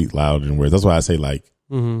actions speak louder than words. That's why I say, like,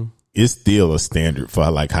 it's still a standard for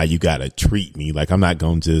like how you gotta treat me. Like, I'm not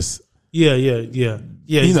gonna just you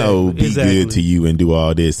know, be good to you and do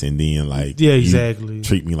all this, and then like you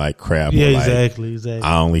treat me like crap. Yeah, or like, exactly.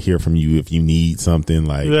 I only hear from you if you need something.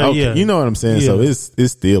 Like, you know what I'm saying. So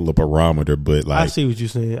it's still a barometer, but like, I see what you're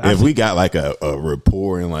saying. If we got like a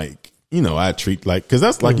rapport and like, you know, I treat like, because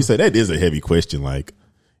that's like you said, that is a heavy question. Like,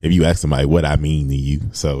 if you ask somebody what I mean to you,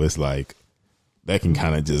 so it's like that can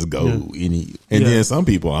kind of just go any. And then some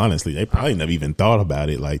people, honestly, they probably never even thought about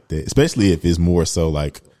it like that. Especially if it's more so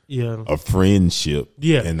like a friendship,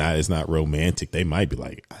 and it's not romantic. They might be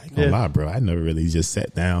like, I ain't gonna lie, bro, I never really just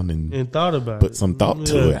sat down and thought about put some thought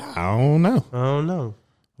to it. I don't know.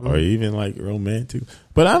 Or even like romantic,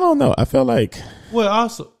 but I don't know. I feel like, well,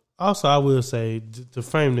 also I will say, to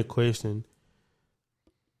frame the question,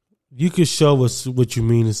 you could show us what you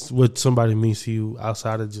mean, is what somebody means to you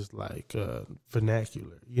outside of just like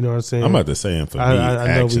vernacular. You know what I'm saying? I'm about to say, for me,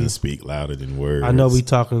 actions speak louder than words. I know we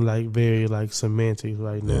talking like very like semantics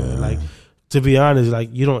right now. Yeah. Like, to be honest,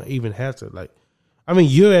 like, you don't even have to, like, I mean,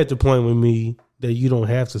 you're at the point with me that you don't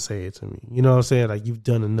have to say it to me. You know what I'm saying? Like, you've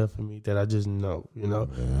done enough for me that I just know, you know?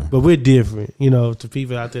 Yeah. But we're different, you know, to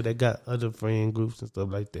people out there that got other friend groups and stuff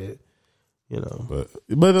like that. You know, but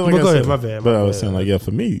like go ahead, my bad. I was saying, like,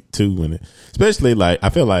 for me too, especially like, I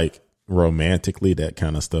feel like romantically, that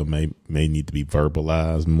kind of stuff may need to be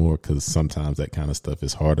verbalized more, because sometimes that kind of stuff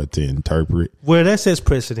is harder to interpret. Well, that sets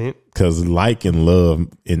precedent, because like and love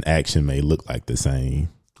in action may look like the same.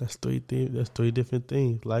 That's three different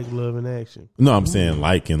things. Like, love, and action. No, I'm saying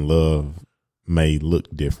like and love may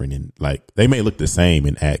look different, and like they may look the same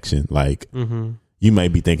in action. Like, you may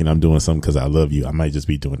be thinking I'm doing something because I love you. I might just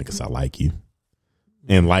be doing it because I like you.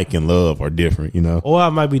 And like and love are different, you know? Or I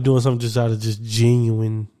might be doing something just out of just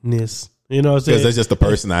genuineness. You know what I'm saying? Because that's just the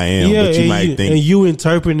person I am. Yeah, but you might think, and you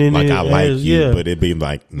interpreting like, it I like you, but it be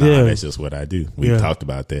like, nah, that's just what I do. We talked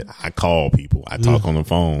about that. I call people. I talk on the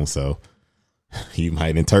phone. So you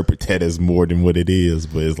might interpret that as more than what it is,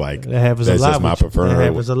 but it's like, that happens that's a lot just my preferred. That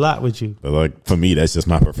happens a lot with you. But like, for me, that's just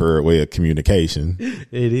my preferred way of communication.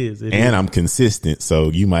 It is. And I'm consistent. So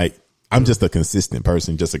I'm just a consistent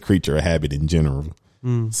person, just a creature of habit in general.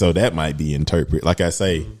 So that might be interpreted. Like I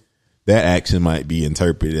say, that action might be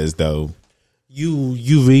interpreted as though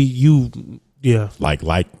like,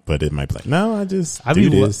 but it might be like, no, I do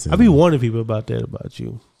this. I be warning people about that about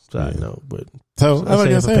you. So I know, but so like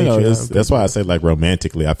I say, that's why I say, like,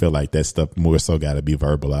 romantically, I feel like that stuff more so got to be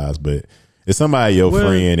verbalized. But if somebody your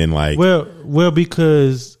friend and like, well,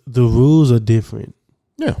 because the rules are different.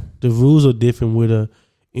 Yeah, the rules are different with a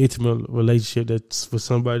intimate relationship that's for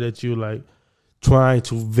somebody that you like trying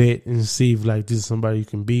to vet and see if like this is somebody you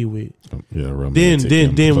can be with. Yeah, romantic.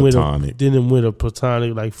 Then with a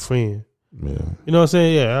platonic like friend. Yeah, you know what I'm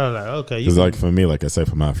saying? Yeah, I was like, okay. Because like for me, like I say,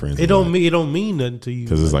 for my friends, it don't mean nothing to you.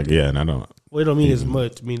 Because it's like, and I don't. Well, it don't mean as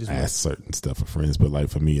much. I ask certain stuff for friends, but like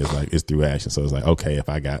for me, it's like it's through action. So it's like, okay, if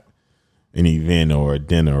I got an event or a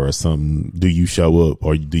dinner or something, do you show up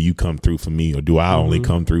or do you come through for me, or do I only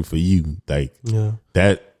come through for you? Like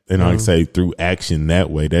that. And I say through action that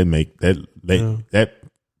way, that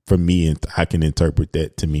for me, and I can interpret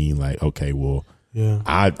that to mean like, okay, well,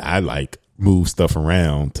 I like move stuff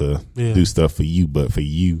around to do stuff for you, but for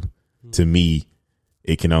you, to me,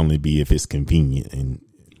 it can only be if it's convenient, and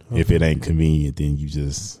if it ain't convenient, then you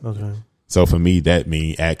just So for me, that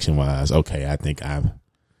means action wise, okay, I think I'm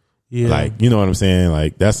like, you know what I'm saying?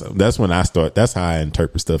 Like that's when I start. That's how I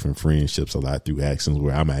interpret stuff in friendships a lot, through actions,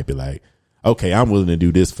 where I might be like, okay, I'm willing to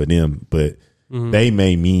do this for them, but they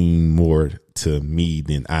may mean more to me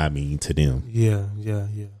than I mean to them. Yeah.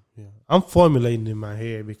 I'm formulating in my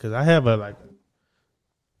head because I have a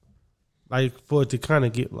like for it to kind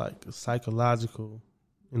of get like psychological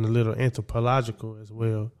and a little anthropological as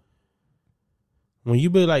well. When you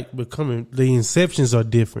be like becoming, the inceptions are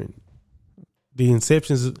different. The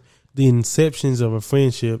inceptions of a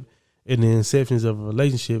friendship and the inceptions of a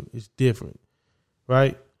relationship is different,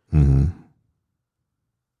 right? Mm-hmm.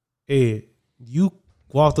 Ed, you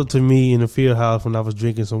walked up to me in the field house when I was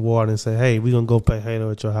drinking some water and said, "Hey, we're gonna go play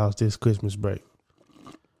Halo at your house this Christmas break."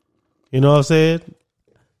 You know what I'm saying?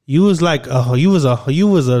 You was like, you was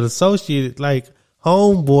an associate, like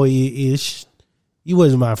homeboy ish. You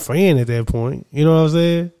wasn't my friend at that point. You know what I'm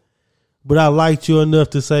saying? But I liked you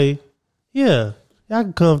enough to say, yeah, y'all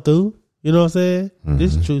can come through. You know what I'm saying? Mm-hmm.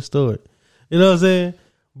 This is a true story. You know what I'm saying?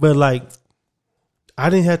 But like, I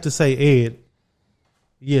didn't have to say, Ed,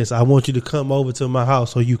 yes, I want you to come over to my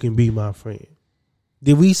house so you can be my friend.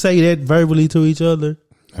 Did we say that verbally to each other?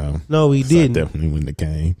 No, we didn't. I definitely wouldn't have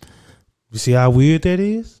came. You see how weird that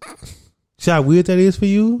is? See how weird that is for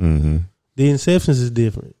you? Mm-hmm. The inceptions is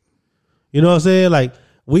different. You know what I'm saying? Like,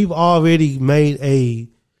 we've already made a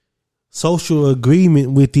social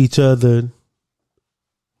agreement with each other,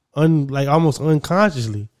 like almost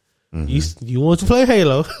unconsciously. Mm-hmm. You want to play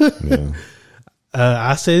Halo? Yeah.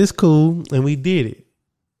 I said it's cool, and we did it,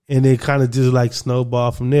 and it kind of just like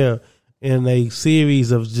snowballed from there. In a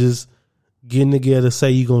series of just getting together,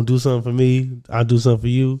 say you gonna do something for me, I'll do something for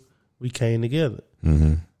you. We came together.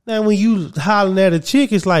 Mm-hmm. Now, when you hollering at a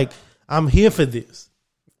chick, it's like, I'm here for this.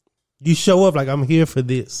 You show up like, I'm here for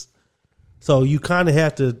this. So you kind of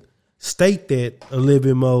have to state that a little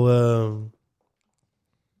bit more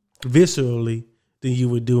viscerally than you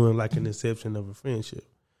would do in like an inception of a friendship.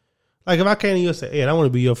 Like if I came to you and said, "Hey, I want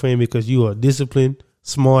to be your friend because you are disciplined,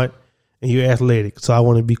 smart, and you're athletic, so I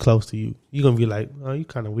want to be close to you." You're going to be like, "Oh, you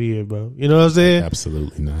kind of weird, bro." You know what I'm saying?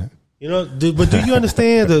 Absolutely not. You know, but do you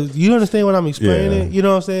understand you understand what I'm explaining? Yeah. You know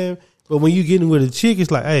what I'm saying? But when you getting with a chick, it's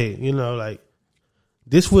like, hey, you know, like,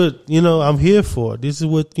 this what, you know, I'm here for. This is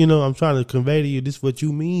what, you know, I'm trying to convey to you. This is what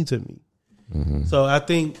you mean to me. Mm-hmm. So I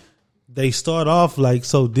think they start off like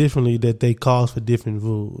so differently that they cause for different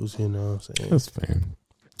rules, you know what I'm saying? That's fair.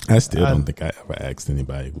 I still don't think I ever asked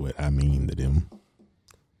anybody what I mean to them.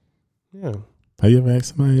 Yeah. Have you ever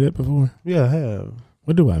asked somebody that before? Yeah, I have.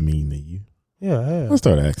 What do I mean to you? Yeah, I have. I'll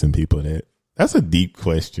start asking people that. That's a deep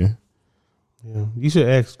question. Yeah, you should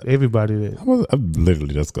ask everybody that. I'm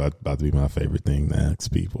literally just about to be my favorite thing to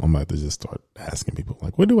ask people. I'm about to just start asking people,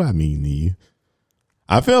 like, what do I mean to you?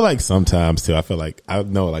 I feel like sometimes, too, I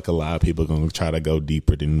know like a lot of people are going to try to go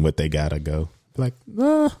deeper than what they got to go. Like,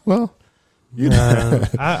 well, you know.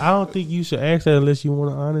 I don't think you should ask that unless you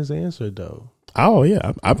want an honest answer, though. Oh,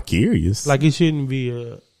 yeah. I'm curious. Like, it shouldn't be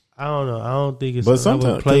I don't know. I don't think it's but something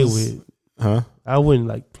I would play with. Huh? I wouldn't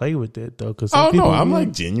like play with that though. Cause no, I'm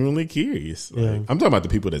like genuinely curious. Yeah. Like, I'm talking about the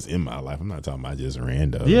people that's in my life. I'm not talking about just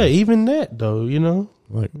random. Yeah, even that though, you know.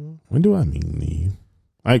 Like, when do I mean to you?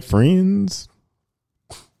 Like friends?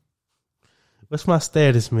 What's my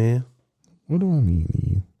status, man? What do I mean to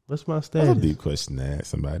you? What's my status? That's a deep question to ask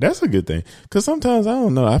somebody. That's a good thing. Because sometimes, I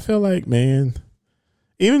don't know, I feel like, man,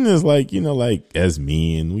 even as like, you know, like as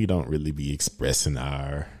men, we don't really be expressing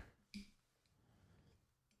our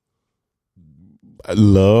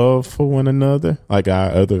love for one another, like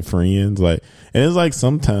our other friends, like, and it's like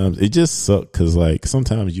sometimes it just sucks because like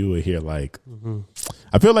sometimes you will hear like,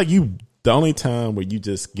 I feel like the only time where you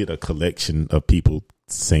just get a collection of people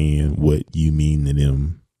saying what you mean to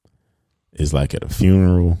them is like at a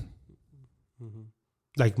funeral,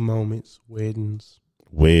 like moments, weddings,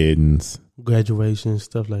 graduations,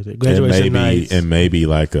 stuff like that. Graduation nights, and maybe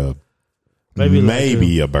like a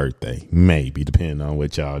maybe a birthday, maybe depending on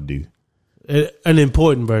what y'all do. An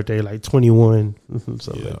important birthday, like 21,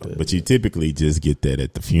 something like that. But you typically just get that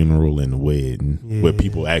at the funeral and the wedding, where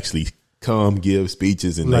people actually come give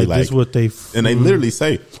speeches and like they like this what they and they literally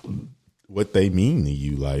say what they mean to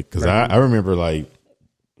you, like because I remember like,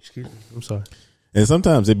 excuse me, I'm sorry, and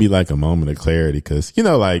sometimes it'd be like a moment of clarity because you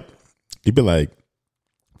know like it'd be like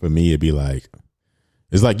for me it'd be like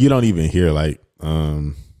it's like you don't even hear like at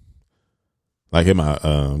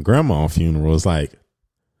my grandma's funeral, it's like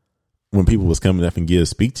when people was coming up and give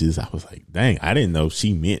speeches, I was like, dang, I didn't know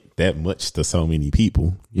she meant that much to so many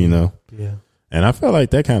people, you know? Yeah. And I felt like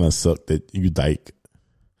that kind of sucked that you like,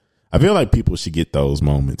 I feel like people should get those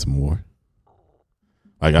moments more.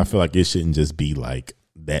 Like, I feel like it shouldn't just be like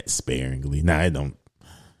that sparingly. Now, it don't,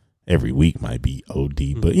 every week might be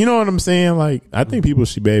OD, but you know what I'm saying? Like, I think people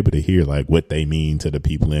should be able to hear like what they mean to the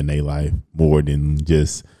people in their life more than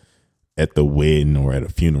just at the wedding or at a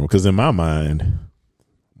funeral. Because in my mind,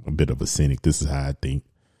 I'm a bit of a cynic. This is how I think.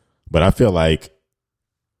 But I feel like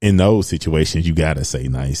in those situations, you got to say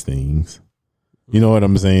nice things. You know what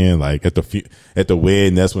I'm saying? Like at the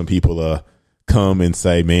wedding, that's when people come and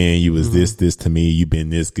say, man, you was this to me. You been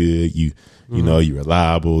this good. You know, you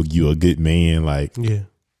reliable. You a good man. Like, yeah.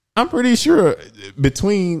 I'm pretty sure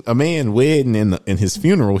between a man wedding and his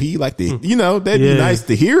funeral, he like to, you know, that'd be nice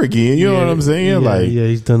to hear again. You know what I'm saying? Yeah, like,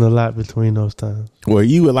 he's done a lot between those times. Well,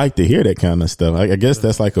 you would like to hear that kind of stuff. I guess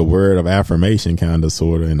that's like a word of affirmation kind of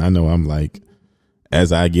sort of. And I know I'm like,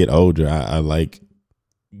 as I get older, I like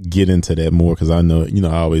get into that more because I know, you know,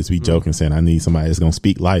 I always be joking saying I need somebody that's going to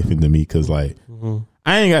speak life into me because like,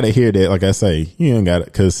 I ain't got to hear that. Like I say, you ain't got it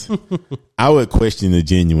because I would question the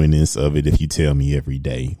genuineness of it if you tell me every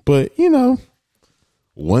day. But, you know,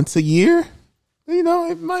 once a year, you know,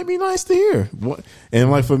 it might be nice to hear. And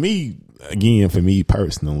like for me, again, for me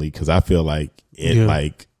personally, because I feel like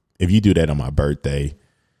like if you do that on my birthday,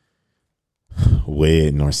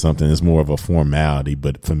 wedding or something, it's more of a formality.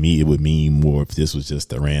 But for me, it would mean more if this was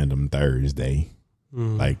just a random Thursday.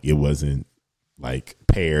 Like it wasn't like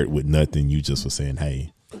paired with nothing. You just were saying,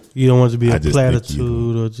 hey, you don't want it to be a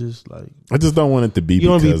platitude or just like, I just don't want it to be, you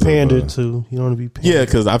don't want to be pandered to. You don't want to be pandered. Yeah,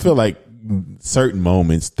 because I feel like certain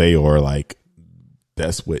moments they are like,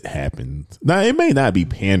 that's what happens. Now it may not be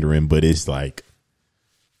pandering, but it's like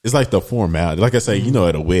the formality. Like I say, you know,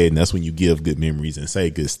 at a wedding, that's when you give good memories and say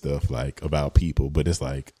good stuff like about people. But it's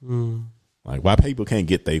like, like why people can't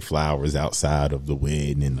get their flowers outside of the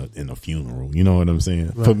wedding in a funeral. You know what I'm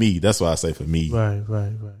saying? Right. For me, that's why I say for me. Right.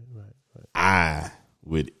 I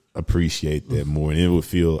would appreciate that more, and it would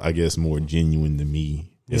feel, I guess, more genuine to me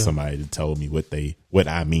if somebody told me what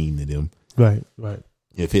I mean to them. Right.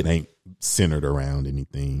 If it ain't centered around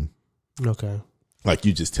anything. Okay. Like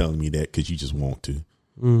you just telling me that because you just want to.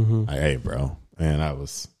 Like, hey, bro, man, I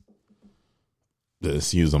was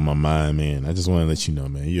just using my mind, man. I just want to let you know,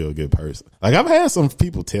 man, you're a good person. Like I've had some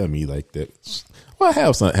people tell me like that. Well, I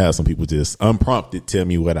have some people just unprompted tell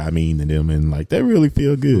me what I mean to them, and like they really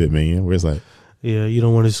feel good, man. Where it's like, yeah, you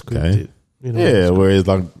don't want to script it. You where it's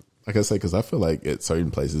like I say, because I feel like at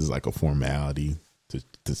certain places it's like a formality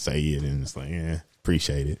to say it, and it's like, yeah,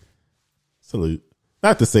 appreciate it, salute.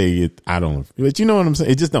 Not to say it, I don't, but you know what I'm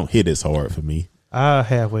saying. It just don't hit as hard for me. I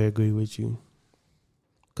halfway agree with you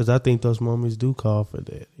because I think those moments do call for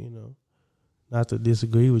that. You know, not to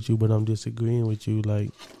disagree with you, but I'm disagreeing with you.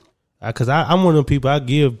 Like, because I'm one of them people. I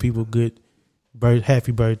give people good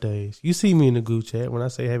happy birthdays. You see me in the group chat when I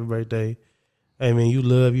say happy birthday. Hey man, you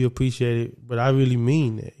love, you appreciate it, but I really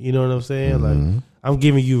mean that. You know what I'm saying? Like I'm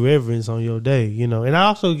giving you reverence on your day. You know, and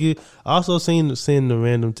I also send the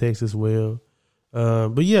random text as well.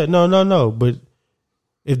 But yeah, no. But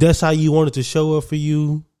if that's how you want it to show up for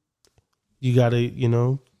you, you gotta, you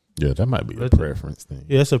know. Yeah, that might be a preference thing.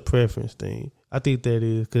 Yeah, it's a preference thing. I think that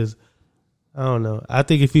is because I don't know. I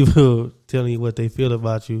think if people telling you what they feel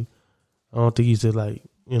about you, I don't think you should like,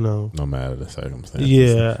 you know. No matter the circumstances.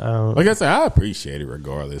 Yeah. Like I said, I appreciate it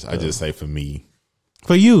regardless. I just say for me.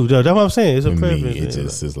 For you, though, that's what I'm saying. It's a preference. Me, it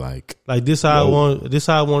just is like this how I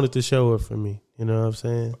want it to show up for me. You know what I'm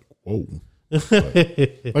saying? Whoa.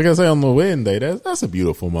 Like I say, on the wedding day, that's a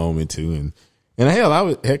beautiful moment too, and hell, I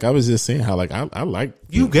was just saying how like I like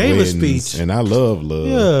you gave a speech, and I love.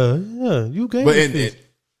 Yeah, you gave a speech.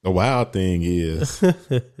 The wild thing is,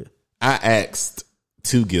 I asked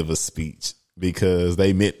to give a speech because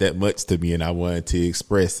they meant that much to me, and I wanted to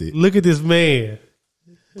express it. Look at this man.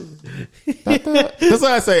 That's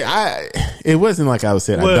why I say it wasn't like I was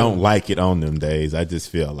saying I don't like it on them days. I just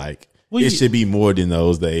feel like. Well, it should be more than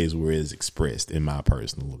those days where it's expressed, in my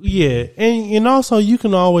personal opinion. Yeah, and also you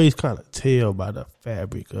can always kind of tell by the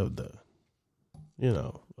fabric of the, you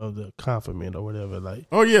know, of the compliment or whatever. Like,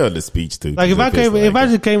 oh yeah, the speech too. Like if I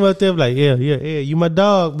just came up there like, yeah, you my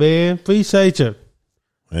dog, man, appreciate you.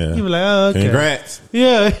 Yeah, you be like, oh, okay, congrats.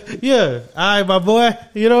 Yeah, all right, my boy.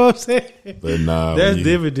 You know what I'm saying? But nah, that's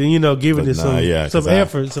different than, you know, giving it some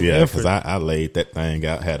effort. Because I laid that thing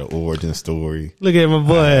out, had an origin story. Look at my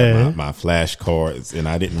boy. My flashcards, and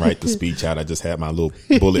I didn't write the speech out. I just had my little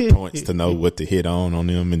bullet points to know what to hit on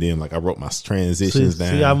them, and then like I wrote my transitions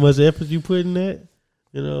down. See how much effort you put in that?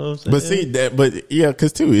 You know what I'm saying? But see that,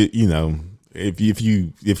 because too, you know. If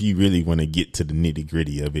you really want to get to the nitty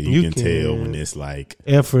gritty of it, you can tell when it's like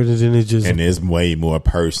effort, and it's way more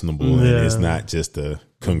personable, and it's not just a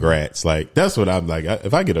congrats. Like that's what I'm like.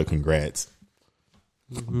 If I get a congrats,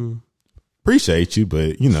 appreciate you,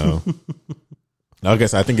 but you know, I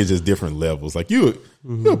guess I think it's just different levels. Like you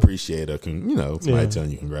appreciate somebody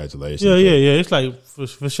telling you congratulations. Yeah. It's like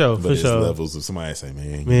for sure, but for sure. Levels of somebody say,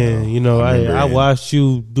 man, I watched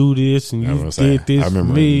you do this and you did this. I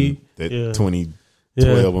remember for me. that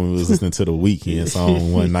 2012 when we was listening to the Weeknd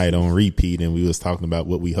song one night on repeat, and we was talking about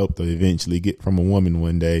what we hope to eventually get from a woman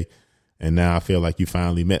one day. And now I feel like you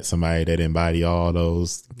finally met somebody that embody all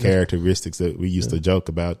those characteristics that we used to joke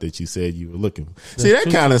about that you said you were looking for. See,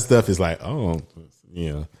 that kind of stuff is like,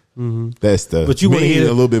 that stuff. But you want to hear a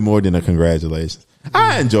little bit more than a congratulations.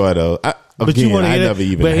 I enjoy though. I never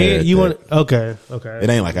even heard okay. It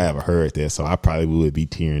ain't like I ever heard that, so I probably would be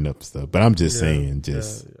tearing up and stuff. But I'm just saying,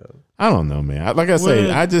 I don't know, man. Like I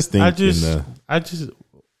say, I just think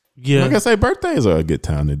like I say, birthdays are a good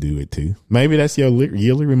time to do it too. Maybe that's your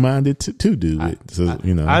yearly reminder to do it. So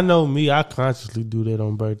I know me. I consciously do that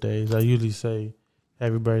on birthdays. I usually say,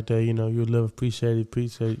 "Happy birthday!" You love, appreciate it.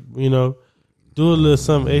 Do a little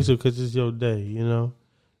something extra because it's your day.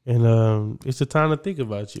 And it's the time to think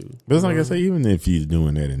about you. But it's like I say, even if you're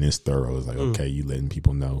doing that and it's thorough, it's like okay, you letting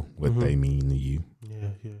people know what they mean to you.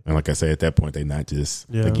 Yeah. And like I say, at that point, they not just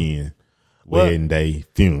again wedding day,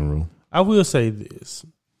 funeral. I will say this.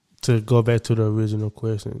 To go back to the original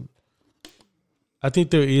question, I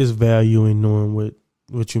think there is value in knowing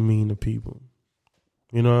what you mean to people.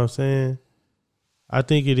 You know what I'm saying? I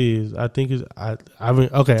think it is. I think it's.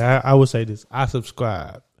 I would say this. I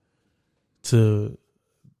subscribe to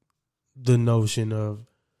the notion of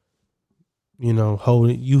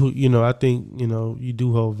holding you. I think you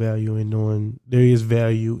do hold value in knowing there is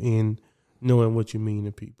value in knowing what you mean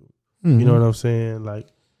to people. Mm-hmm. You know what I'm saying? Like,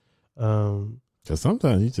 because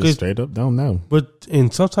sometimes you just straight up don't know.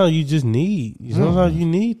 And sometimes you just need. Sometimes you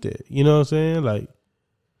need that. You know what I'm saying? Like,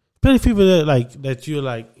 especially people that you're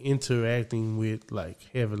like interacting with like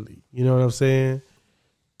heavily. You know what I'm saying?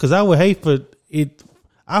 Because I would hate for it.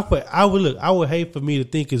 I would hate for me to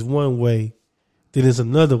think it's one way, then it's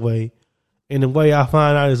another way, and the way I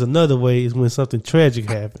find out is another way is when something tragic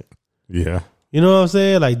happened. Yeah. You know what I'm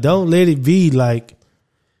saying? Like, don't let it be like.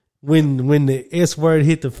 When the S word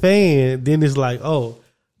hit the fan, then it's like, oh,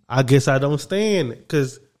 I guess I don't stand it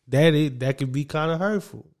because that could be kind of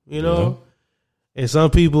hurtful, And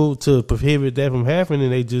some people, to prohibit that from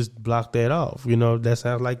happening, they just block that off. That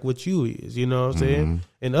sounds like what you is. You know what I'm saying?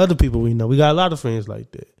 And other people we know, we got a lot of friends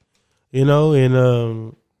like that.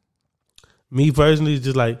 And me personally, it's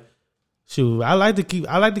just like, shoot, I like to keep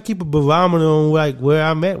a barometer on like where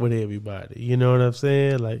I'm at with everybody. You know what I'm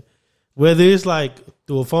saying? Like. Whether it's like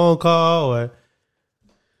through a phone call or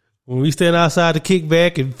when we stand outside to kick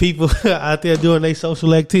back and people out there doing their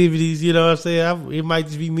social activities, you know what I'm saying? It might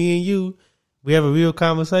just be me and you. We have a real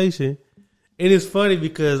conversation. And it's funny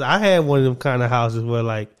because I had one of them kind of houses where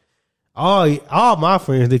like all my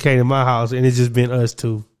friends, they came to my house and it's just been us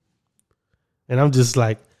two. And I'm just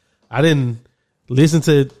like, I didn't listen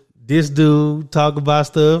to this dude talk about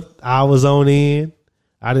stuff. I was on in.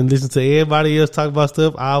 I didn't listen to everybody else talk about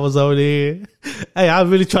stuff. I was over there. Hey, I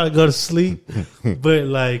really try to go to sleep. But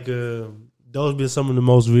like, those been some of the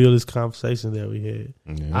most realest conversations that we had.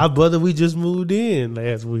 Yeah. Our brother, we just moved in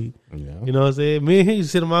last week. Yeah. You know what I'm saying? Me and he used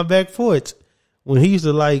to sit on my back porch when he used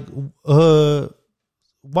to like wiffle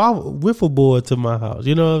board to my house.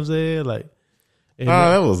 You know what I'm saying? Like,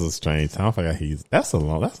 that was a strange time. I forgot that's a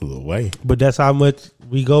little way. But that's how much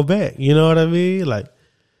we go back. You know what I mean? Like,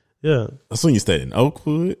 yeah. That's when you stayed in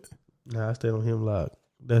Oakwood? Nah, I stayed on Hemlock.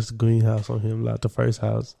 That's the greenhouse on Hemlock, the first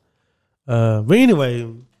house. But anyway,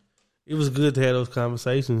 it was good to have those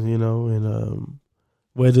conversations, and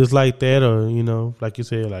whether it's like that or, like you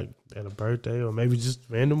said, like at a birthday or maybe just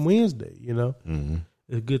random Wednesday, Mm-hmm.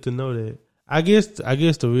 It's good to know that. I guess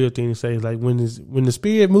the real thing to say is like when the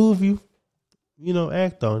spirit moves you,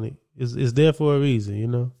 act on it. It's there for a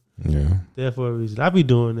reason, Yeah. There for a reason. I be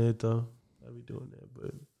doing that though.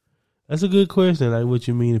 But that's a good question. Like what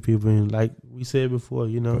you mean to people, and like we said before, What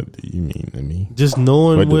do you mean to me? Just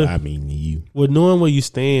knowing what do I mean to you? Knowing where you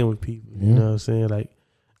stand with people. You know what I'm saying? Like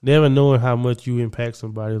never knowing how much you impact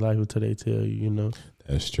somebody's life until they tell you.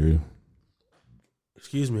 That's true.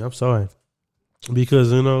 Excuse me. I'm sorry.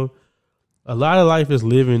 Because a lot of life is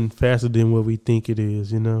living faster than what we think it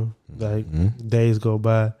is. Like days go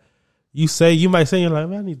by. You might say, you're like,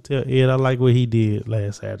 man, I need to tell Ed I like what he did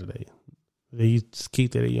last Saturday. You just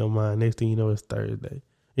keep that in your mind. Next thing you know, it's Thursday.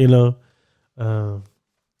 But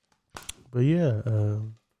yeah,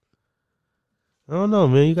 I don't know,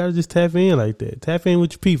 man. You gotta just tap in like that. Tap in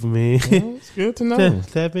with your people, man. Well, it's good to know.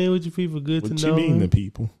 Tap in with your people. Good to know. What you mean to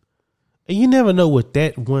people? And you never know what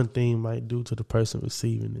that one thing might do to the person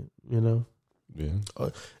receiving it. Yeah.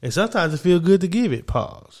 And sometimes it feels good to give it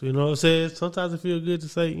pause. You know what I'm saying? Sometimes it feels good to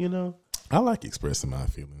say, you know. I like expressing my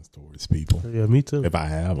feelings towards people. Yeah, me too. If I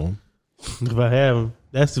have them. If I have them.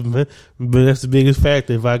 That's the biggest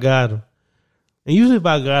factor, if I got them. And usually if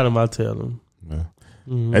I got them, I tell them. Yeah.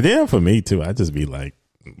 Mm-hmm. And then for me, too, I just be like,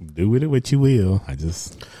 do with it what you will. I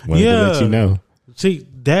just wanted to let you know. See,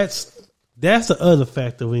 that's the other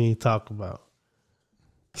factor we ain't talking about.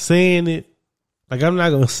 Saying it, like I'm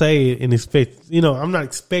not going to say it and expect, you know, I'm not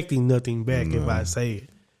expecting nothing back if I say it.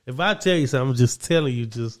 If I tell you something, I'm just telling you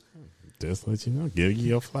just let you know, give you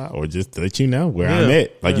your flower, or just let you know where I'm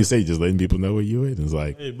at. Like you say, just letting people know where you at. It's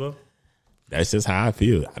like, hey, bro. That's just how I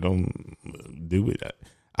feel. I don't do it.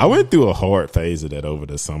 I went through a hard phase of that over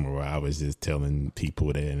the summer where I was just telling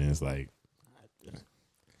people that, and it's like,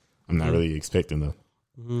 I'm not really expecting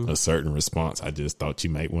a certain response. I just thought you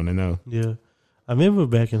might want to know. Yeah. I remember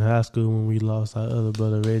back in high school when we lost our other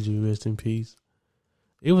brother, Reggie, rest in peace.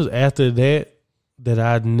 It was after that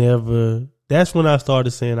that's when I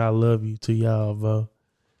started saying I love you to y'all, bro.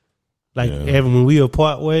 Like, when we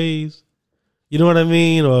apart ways, you know what I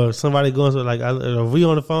mean? Or somebody going to, like, if we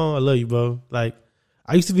on the phone, I love you, bro. Like,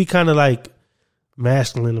 I used to be kind of, like,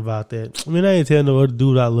 masculine about that. I mean, I ain't telling no other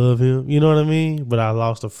dude I love him, you know what I mean? But I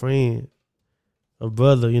lost a friend, a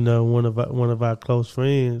brother, you know, one of our close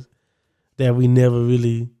friends that we never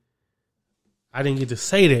really, I didn't get to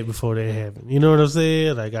say that before that happened. You know what I'm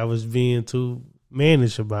saying? Like, I was being too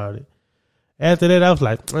mannish about it. After that, I was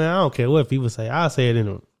like, man, I don't care what people say. I'll say it in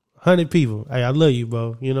 100 people. Hey, I love you,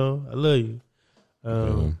 bro. You know, I love you.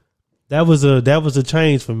 That was a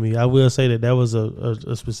change for me. I will say that was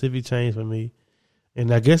a specific change for me.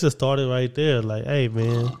 And I guess it started right there. Like, hey,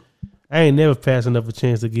 man, I ain't never passing up a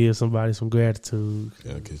chance to give somebody some gratitude.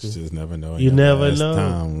 Yeah, because you just never know. You never know.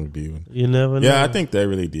 Time would be. You never know. Yeah, I think that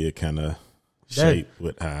really did kind of shape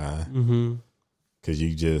what I. Because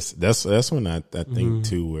you just that's when I think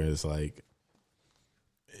too, where it's like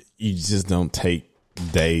you just don't take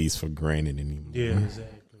days for granted anymore. Yeah,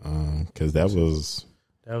 exactly. Because that was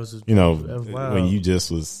you know, when you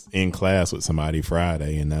just was in class with somebody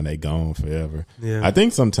Friday and now they gone forever. Yeah, I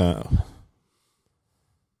think sometimes,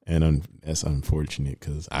 and that's unfortunate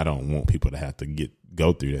because I don't want people to have to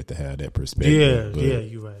go through that to have that perspective. Yeah,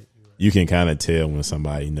 you're right. You can kind of tell when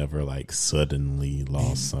somebody never like suddenly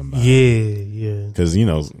lost somebody. Yeah. Because, you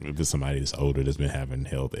know, if it's somebody that's older that's been having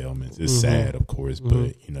health ailments, it's sad, of course,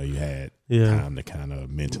 but, you know, you had time to kind of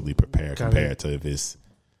mentally prepare compared to if it's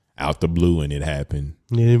out the blue and it happened.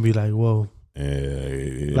 Yeah, it'd be like, whoa.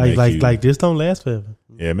 Like this don't last forever.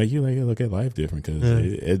 Yeah, make you like look at life different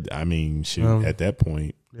because, I mean, shoot, at that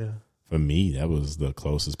point, for me, that was the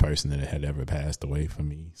closest person that had ever passed away from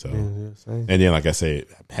me. So, and then, like I said,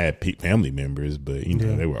 I had family members, but you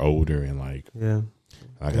know they were older and like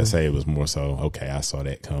I say, it was more so okay. I saw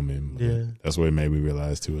that coming. That's what it made me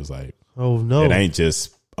realize too. Is like, oh no, it ain't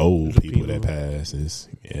just old people that pass. It's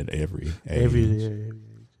at every age.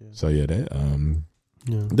 So yeah, that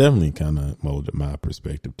definitely kind of molded my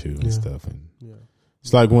perspective too and stuff. And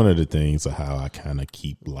it's like one of the things of how I kind of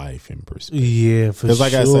keep life in perspective. Yeah, for sure.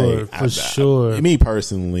 Like I say, for sure. Me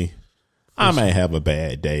personally, I may have a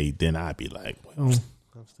bad day, then I'd be like, well,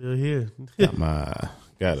 I'm still here.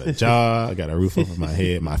 got a job, I got a roof over my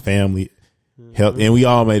head, my family, help, and we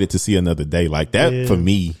all made it to see another day. Like that for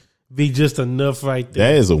me, be just enough right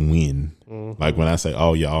there. That is a win. Like when I say,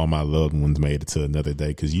 oh yeah, all my loved ones made it to another day,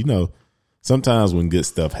 because you know, sometimes when good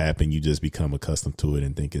stuff happen, you just become accustomed to it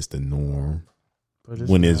and think it's the norm.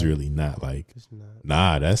 When it's really not. Like,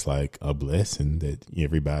 nah, that's like a blessing that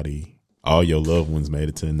everybody, all your loved ones made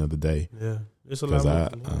it to another day. Yeah. It's a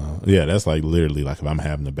lot. That's like literally like if I'm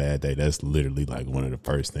having a bad day, that's literally like one of the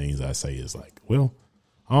first things I say is like, well,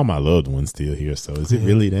 all my loved ones still here. So is it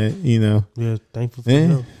really that, you know? Yeah. Thankful for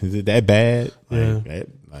them. Is it that bad?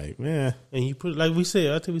 Yeah. And you put, like we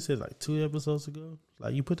said, I think we said like 2 episodes ago,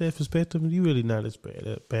 like you put that perspective and you really not as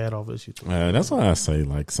bad off as you think. That's why I say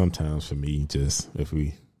like sometimes for me, just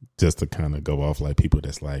to kind of go off like people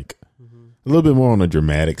that's like a little bit more on the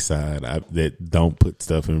dramatic side that don't put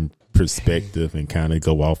stuff in perspective and kind of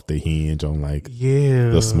go off the hinge on like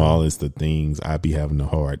the smallest of things. I be having a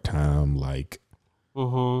hard time like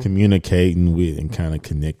communicating with and kind of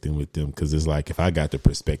connecting with them, because it's like if I got the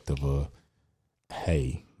perspective of,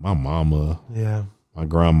 hey, my mama, my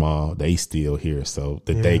grandma, they still here, so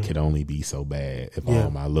the day could only be so bad if all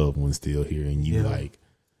my loved ones still here, and you like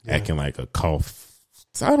acting like a cough.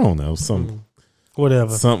 I don't know, something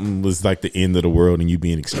was like the end of the world, and you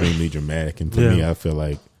being extremely dramatic. And for me, I feel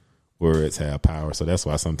like words have power, so that's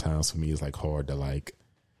why sometimes for me it's like hard to like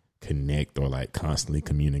connect or like constantly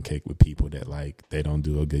communicate with people that like they don't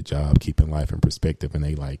do a good job keeping life in perspective, and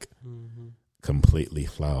they like completely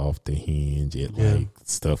fly off the hinge at like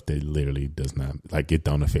stuff that literally does not, like, it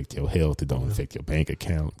don't affect your health, it don't affect your bank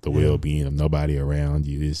account, the well-being of nobody around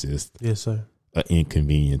you. It's just an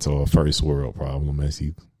inconvenience or a first world problem, as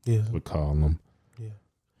you would call them.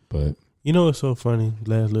 But you know, it's so funny.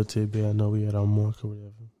 Last little tidbit, I know we had our mark or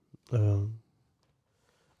whatever.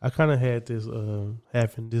 I kind of had this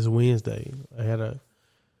happen this Wednesday. I had a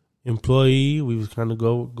employee. We was kind of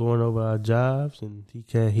going over our jobs, and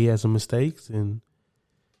he had some mistakes, and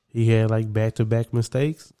he had like back-to-back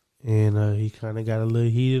mistakes, and he kind of got a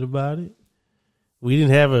little heated about it. We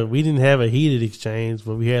didn't have a heated exchange,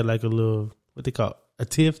 but we had like a little, what they call a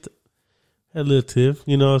tiff. Had a little tiff,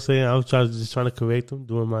 you know what I'm saying? I was just trying to correct him,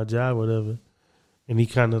 doing my job, whatever, and he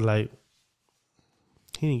kind of like,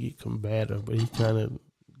 he didn't get combative, but he kind of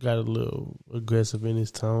got a little aggressive in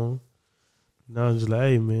his tone. And I was just like,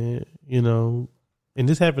 hey, man, you know, and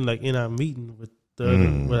this happened like in our meeting with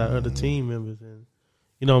with our other team members. And,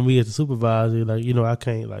 you know, me as the supervisor, like, you know, I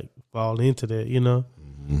can't like fall into that, you know.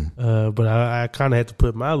 But I kind of had to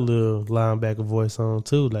put my little linebacker voice on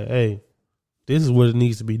too. Like, hey, this is what it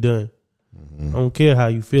needs to be done. I don't care how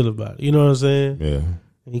you feel about it. You know what I'm saying? Yeah.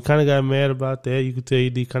 And he kind of got mad about that. You could tell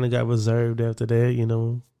he kind of got reserved after that, you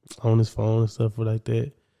know, on his phone and stuff like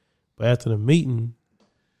that. But after the meeting,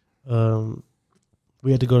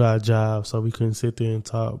 we had to go to our job, so we couldn't sit there and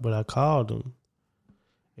talk. But I called him,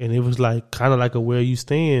 and it was like kind of like a where you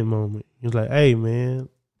stand moment. He was like, hey, man,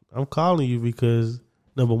 I'm calling you because,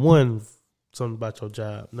 number one, something about your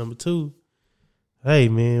job. Number two, hey,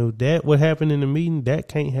 man, what happened in the meeting, that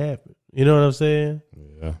can't happen. You know what I'm saying?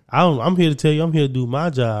 Yeah. I'm here to tell you, I'm here to do my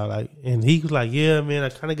job. Like, and he was like, yeah, man, I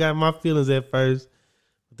kind of got my feelings at first.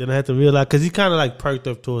 But then I had to realize, because he kind of like perked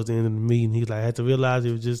up towards the end of the meeting. He's like, I had to realize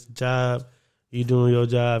it was just a job. You doing your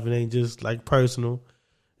job. It ain't just like personal.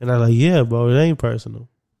 And I was like, yeah, bro, it ain't personal.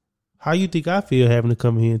 How you think I feel having to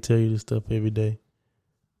come here and tell you this stuff every day?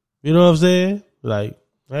 You know what I'm saying? Like,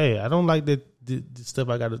 hey, I don't like that the stuff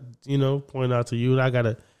I got to, you know, point out to you. I got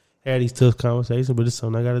to have these tough conversations, but it's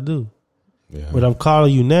something I got to do. Yeah. But I'm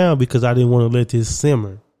calling you now because I didn't want to let this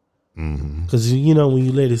simmer. Because, you know, when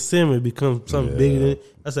you let it simmer, it becomes something bigger than it.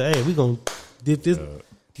 I said, hey, we're going to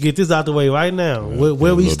get this out the way right now.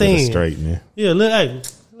 Where we stand. Yeah, look, hey,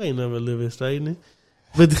 we ain't never living straightening.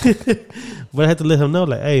 But I had to let him know,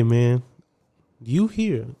 like, hey, man, you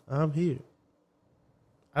here, I'm here.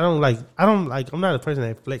 I'm not a person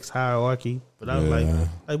that flex hierarchy, but I'm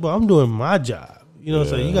like, bro, I'm doing my job. You know what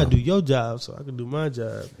I'm saying? You got to do your job so I can do my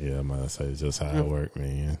job. Yeah, I'm going to say it's just how it work,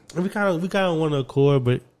 man. And we kind of want to accord,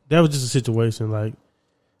 but that was just a situation. Like,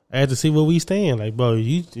 I had to see where we stand. Like, bro,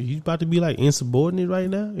 you about to be like insubordinate right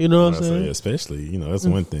now? You know what I'm saying? Especially, you know, that's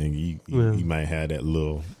one thing. You might have that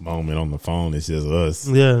little moment on the phone. It's just us.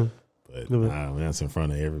 Yeah. But that's in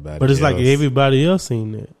front of everybody. But it's else. Like everybody else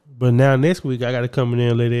seen that. But now next week I got to come in there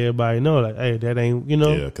and let everybody know, like, hey, that ain't, you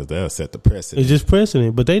know. Yeah, because they'll set the precedent. It's just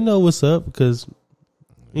precedent. But they know what's up because,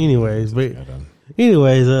 anyways. I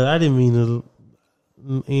didn't mean to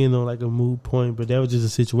end on like a mood point, but that was just a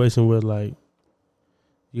situation where, like,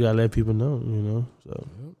 you got to let people know, you know. So,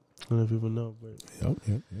 let people know. But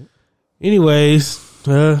yep. Anyways,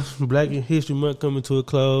 Black History Month coming to a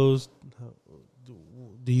close.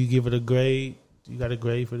 Do you give it a grade? You got a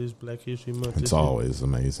grade for this Black History Month? It's always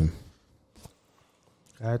amazing.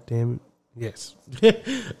 God damn it. Yes.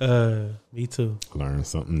 Me too. Learn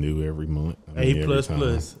something new every month. A++.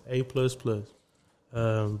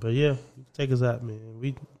 But yeah, take us out,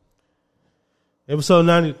 man. Episode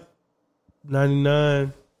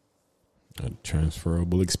 99. A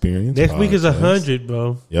transferable experience. Next week is 100,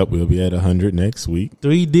 bro. Yep, we'll be at 100 next week.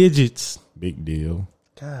 3 digits. Big deal.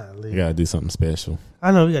 Golly. We gotta do something special.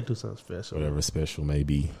 I know we gotta do something special. Whatever special may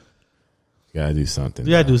be. We gotta do something.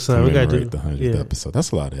 We gotta do something. We gotta do the 100th episode.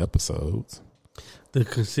 That's a lot of episodes. The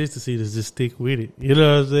consistency to just stick with it. You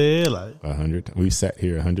know what I'm saying? Like 100. We've sat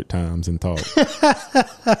here 100 times and talked.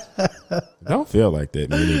 Don't feel like that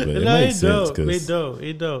many, but it makes sense because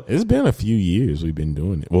it don't. It's been a few years we've been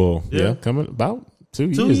doing it. Well, coming about 2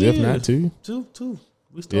 years, if not 2. Two.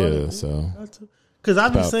 We started. Yeah, so. Because I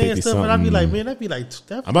be saying stuff and I be like, man, that'd be like.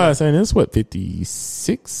 I'm about to say, this what,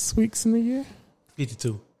 56 weeks in the year?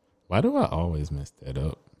 52. Why do I always mess that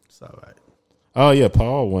up? It's all right. Oh, yeah,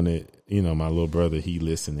 Paul wanted, you know, my little brother, he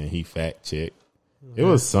listened and he fact checked. It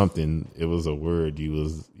was something, it was a word you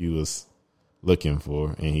was looking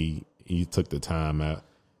for, and he took the time out.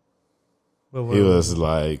 It was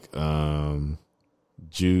like,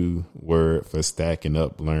 Jew word for stacking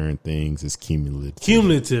up learned things is cumulative.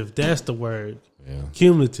 Cumulative, that's the word. Yeah.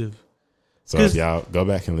 Cumulative. So if y'all go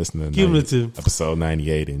back and listen to cumulative episode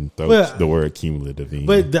 98 and throw the word cumulative in.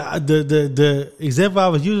 But the example I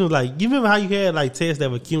was using, like, you remember how you had like tests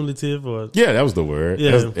that were cumulative, or that was the word.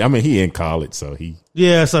 Yeah. I mean, he in college, so he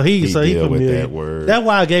so he with that word. That's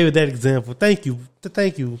why I gave it that example. Thank you,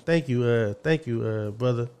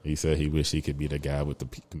 brother. He said he wished he could be the guy with the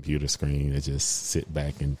computer screen that just sit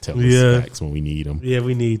back and tell us facts when we need them. Yeah,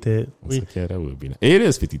 we need that. That would be nice. It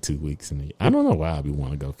is 52 weeks in the year. I don't know why we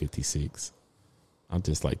want to go 56. I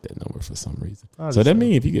just like that number for some reason. So that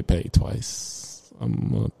means if you get paid twice a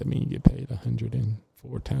month, that means you get paid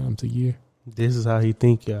 104 times a year. This is how he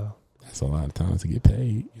think, y'all. That's a lot of times to get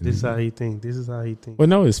paid. This is how he think. Well,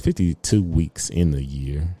 no, it's 52 weeks in the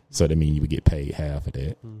year. So that means you would get paid half of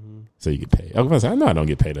that. Mm-hmm. So you get paid. I was going to say, I know I don't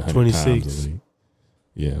get paid 100 times a week.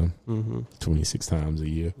 Yeah. 26 times a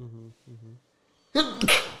year.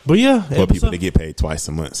 But yeah, for people that get paid twice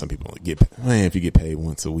a month, some people get paid. Man, if you get paid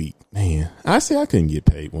once a week, man, I say I couldn't get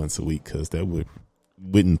paid once a week because that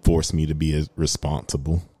wouldn't force me to be as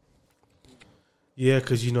responsible. Yeah,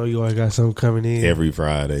 because you always got something coming in every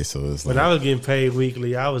Friday. So it's when I was getting paid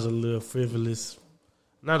weekly, I was a little frivolous.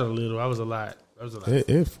 Not a little, I was a lot.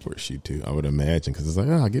 It forced you to, I would imagine, because it's like,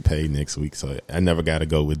 I'll get paid next week, so I never got to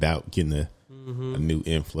go without getting a new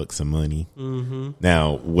influx of money. Mm-hmm.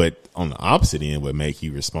 Now, what on the opposite end would make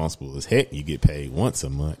you responsible as heck, you get paid once a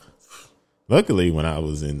month. Luckily, when I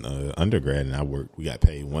was in undergrad and I worked, we got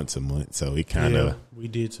paid once a month, so it kind of we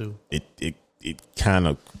did too. It kind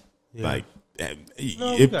of like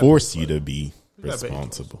it forced you to be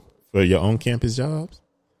responsible for your own campus jobs.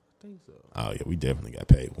 I think so. Oh yeah, we definitely got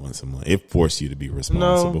paid once a month. It forced you to be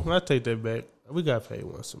responsible. No, I take that back. We got paid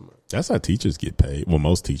once a month. That's how teachers get paid. Well,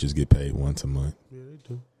 most teachers get paid once a month. Yeah, they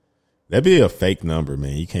do. That'd be a fake number,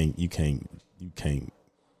 man. You can't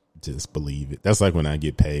just believe it. That's like when I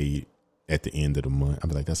get paid at the end of the month.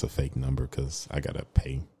 I'm like, that's a fake number because I gotta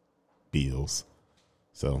pay bills.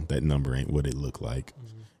 So that number ain't what it looked like.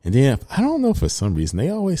 Mm-hmm. And then I don't know, for some reason they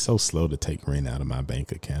always so slow to take rent out of my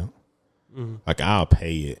bank account. Mm-hmm. Like I'll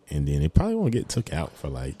pay it and then it probably won't get took out for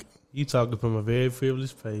like. You talking from a very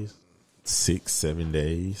privileged place. 6-7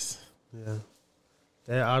 days. Yeah.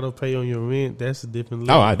 That auto pay on your rent, that's a different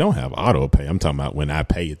level. Oh, I don't have auto pay. I'm talking about when I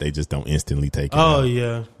pay it, they just don't instantly take it out. Oh,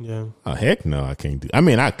 yeah. Oh, heck no, I can't do. I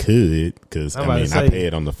mean, I could because I pay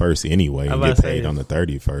it on the 1st anyway and get paid on the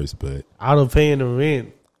 31st. But auto paying the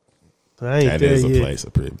rent, I ain't there yet. That is a place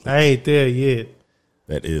of privilege. I ain't there yet.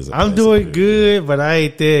 That is. I'm doing good, but I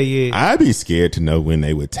ain't there yet. I'd be scared to know when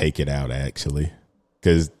they would take it out actually,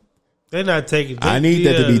 because. They're not taking. I need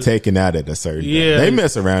that to be taken out at a certain. Yeah, they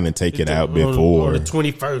mess around and take it out before on the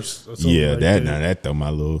 21st. Yeah, like that throw my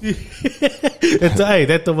little.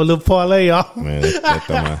 that throw my little parlay off. Man,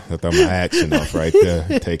 that throw my action off right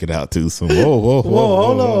there. Take it out too soon. Whoa!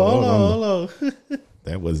 Hold on.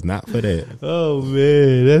 That was not for that. Oh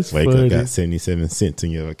man, that's Wake funny. Up got 77 cents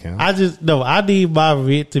in your account. I need my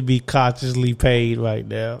rent to be consciously paid right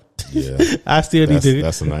now. Yeah, I still need to.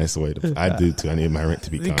 That's a nice way to. I do too. I need my rent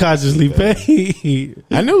to be consciously paid.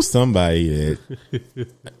 I know somebody that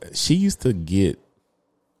she used to get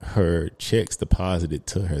her checks deposited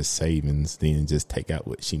to her savings, then just take out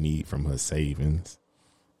what she need from her savings.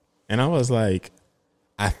 And I was like,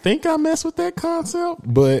 I think I mess with that concept,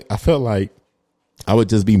 but I felt like I would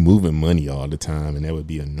just be moving money all the time, and that would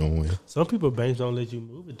be annoying. Some people banks don't let you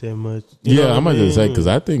move it that much. Yeah, I'm gonna say because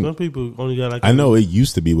I think some people only got like. I know it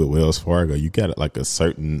used to be with Wells Fargo. You got like a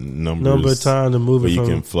certain number of time to move it. Where you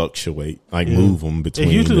can fluctuate, move them between.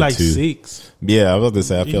 It's usually like two. 6. Yeah, I was gonna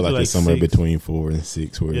say I feel like it's somewhere 6. Between 4 and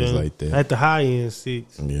 6, where it's like that. At the high end,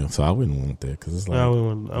 6. Yeah, so I wouldn't want that because it's like I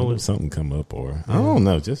wouldn't something come up or I don't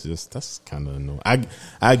know. Just that's kind of annoying.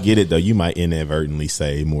 I get it though. You might inadvertently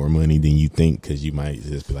save more money than you think because you might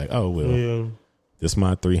just be like, oh well, this is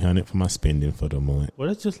my $300 for my spending for the month. Well,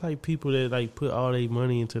 that's just like people that like put all their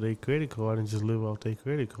money into their credit card and just live off their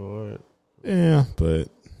credit card. Yeah, but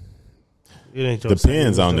it ain't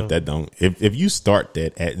depends on if that don't. If you start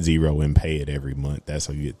that at 0 and pay it every month, that's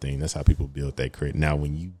a good thing. That's how people build that credit. Now,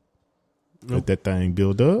 when you let that thing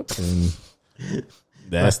build up, and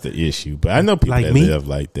that's the issue. But I know people like that live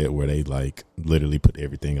like that, where they like literally put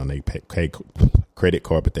everything on their credit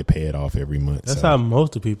card, but they pay it off every month. That's how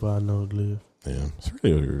most of the people I know live. Yeah, it's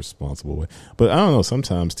really a responsible way. But I don't know,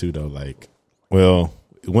 sometimes too though, like, well,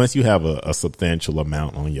 once you have a substantial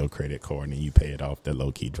amount on your credit card and you pay it off, that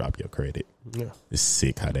low key drop your credit. Yeah, it's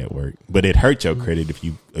sick how that works. But it hurts your credit if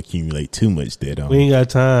you accumulate too much debt on. We ain't got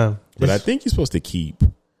time. But I think you're supposed to keep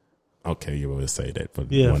Okay, you will say that for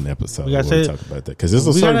one episode. We'll talk about that because there's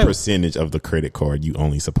a certain percentage of the credit card you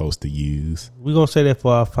only supposed to use. We're gonna say that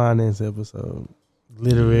for our finance episode.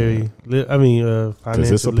 Financial. Because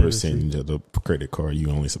it's a percentage of the credit card you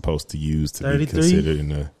only supposed to use to 33? Be considered in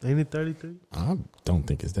the. Ain't it 33? I don't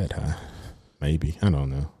think it's that high. Maybe, I don't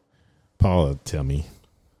know. Paul, tell me.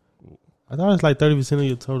 I thought it's like 30% of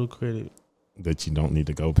your total credit that you don't need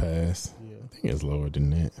to go past. Yeah. I think it's lower than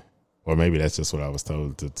that. Or maybe that's just what I was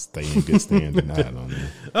told to stay in good standing. I don't know.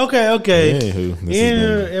 Okay. Anywho,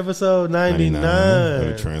 in episode 99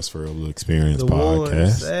 the Transferable Experience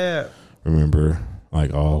podcast. Remember,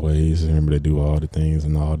 like always, remember to do all the things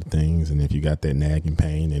and all the things. And if you got that nagging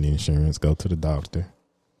pain and insurance, go to the doctor.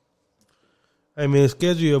 Hey man,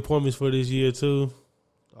 schedule your appointments for this year too.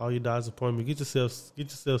 All your doctor's appointments. Get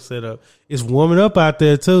yourself set up. It's warming up out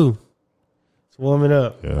there too. It's warming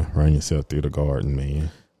up. Yeah, run yourself through the garden, man.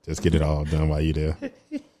 Just get it all done while you're there.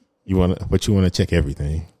 You want to check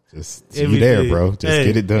everything. Just you there, bro. Just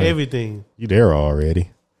get it done. Everything. You there already.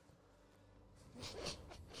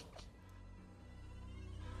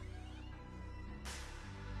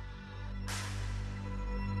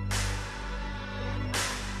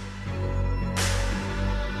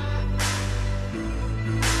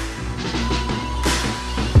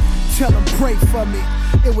 Tell him pray for me.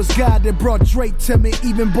 It was God that brought Drake to me.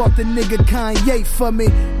 Even bought the nigga Kanye for me.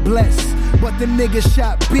 Bless. But the nigga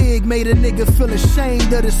shot big. Made a nigga feel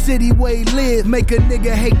ashamed of the city where he live. Make a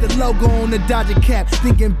nigga hate the logo on the Dodger cap.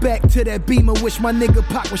 Thinking back to that Beamer. Wish my nigga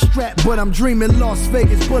Pac was strapped. But I'm dreaming Las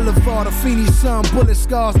Vegas Boulevard. A Phoenix Sun, bullet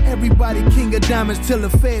scars. Everybody king of diamonds till the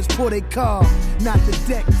feds pull their car. Not the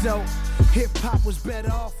deck though. Hip hop was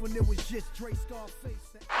better off when it was just Dre Scarface.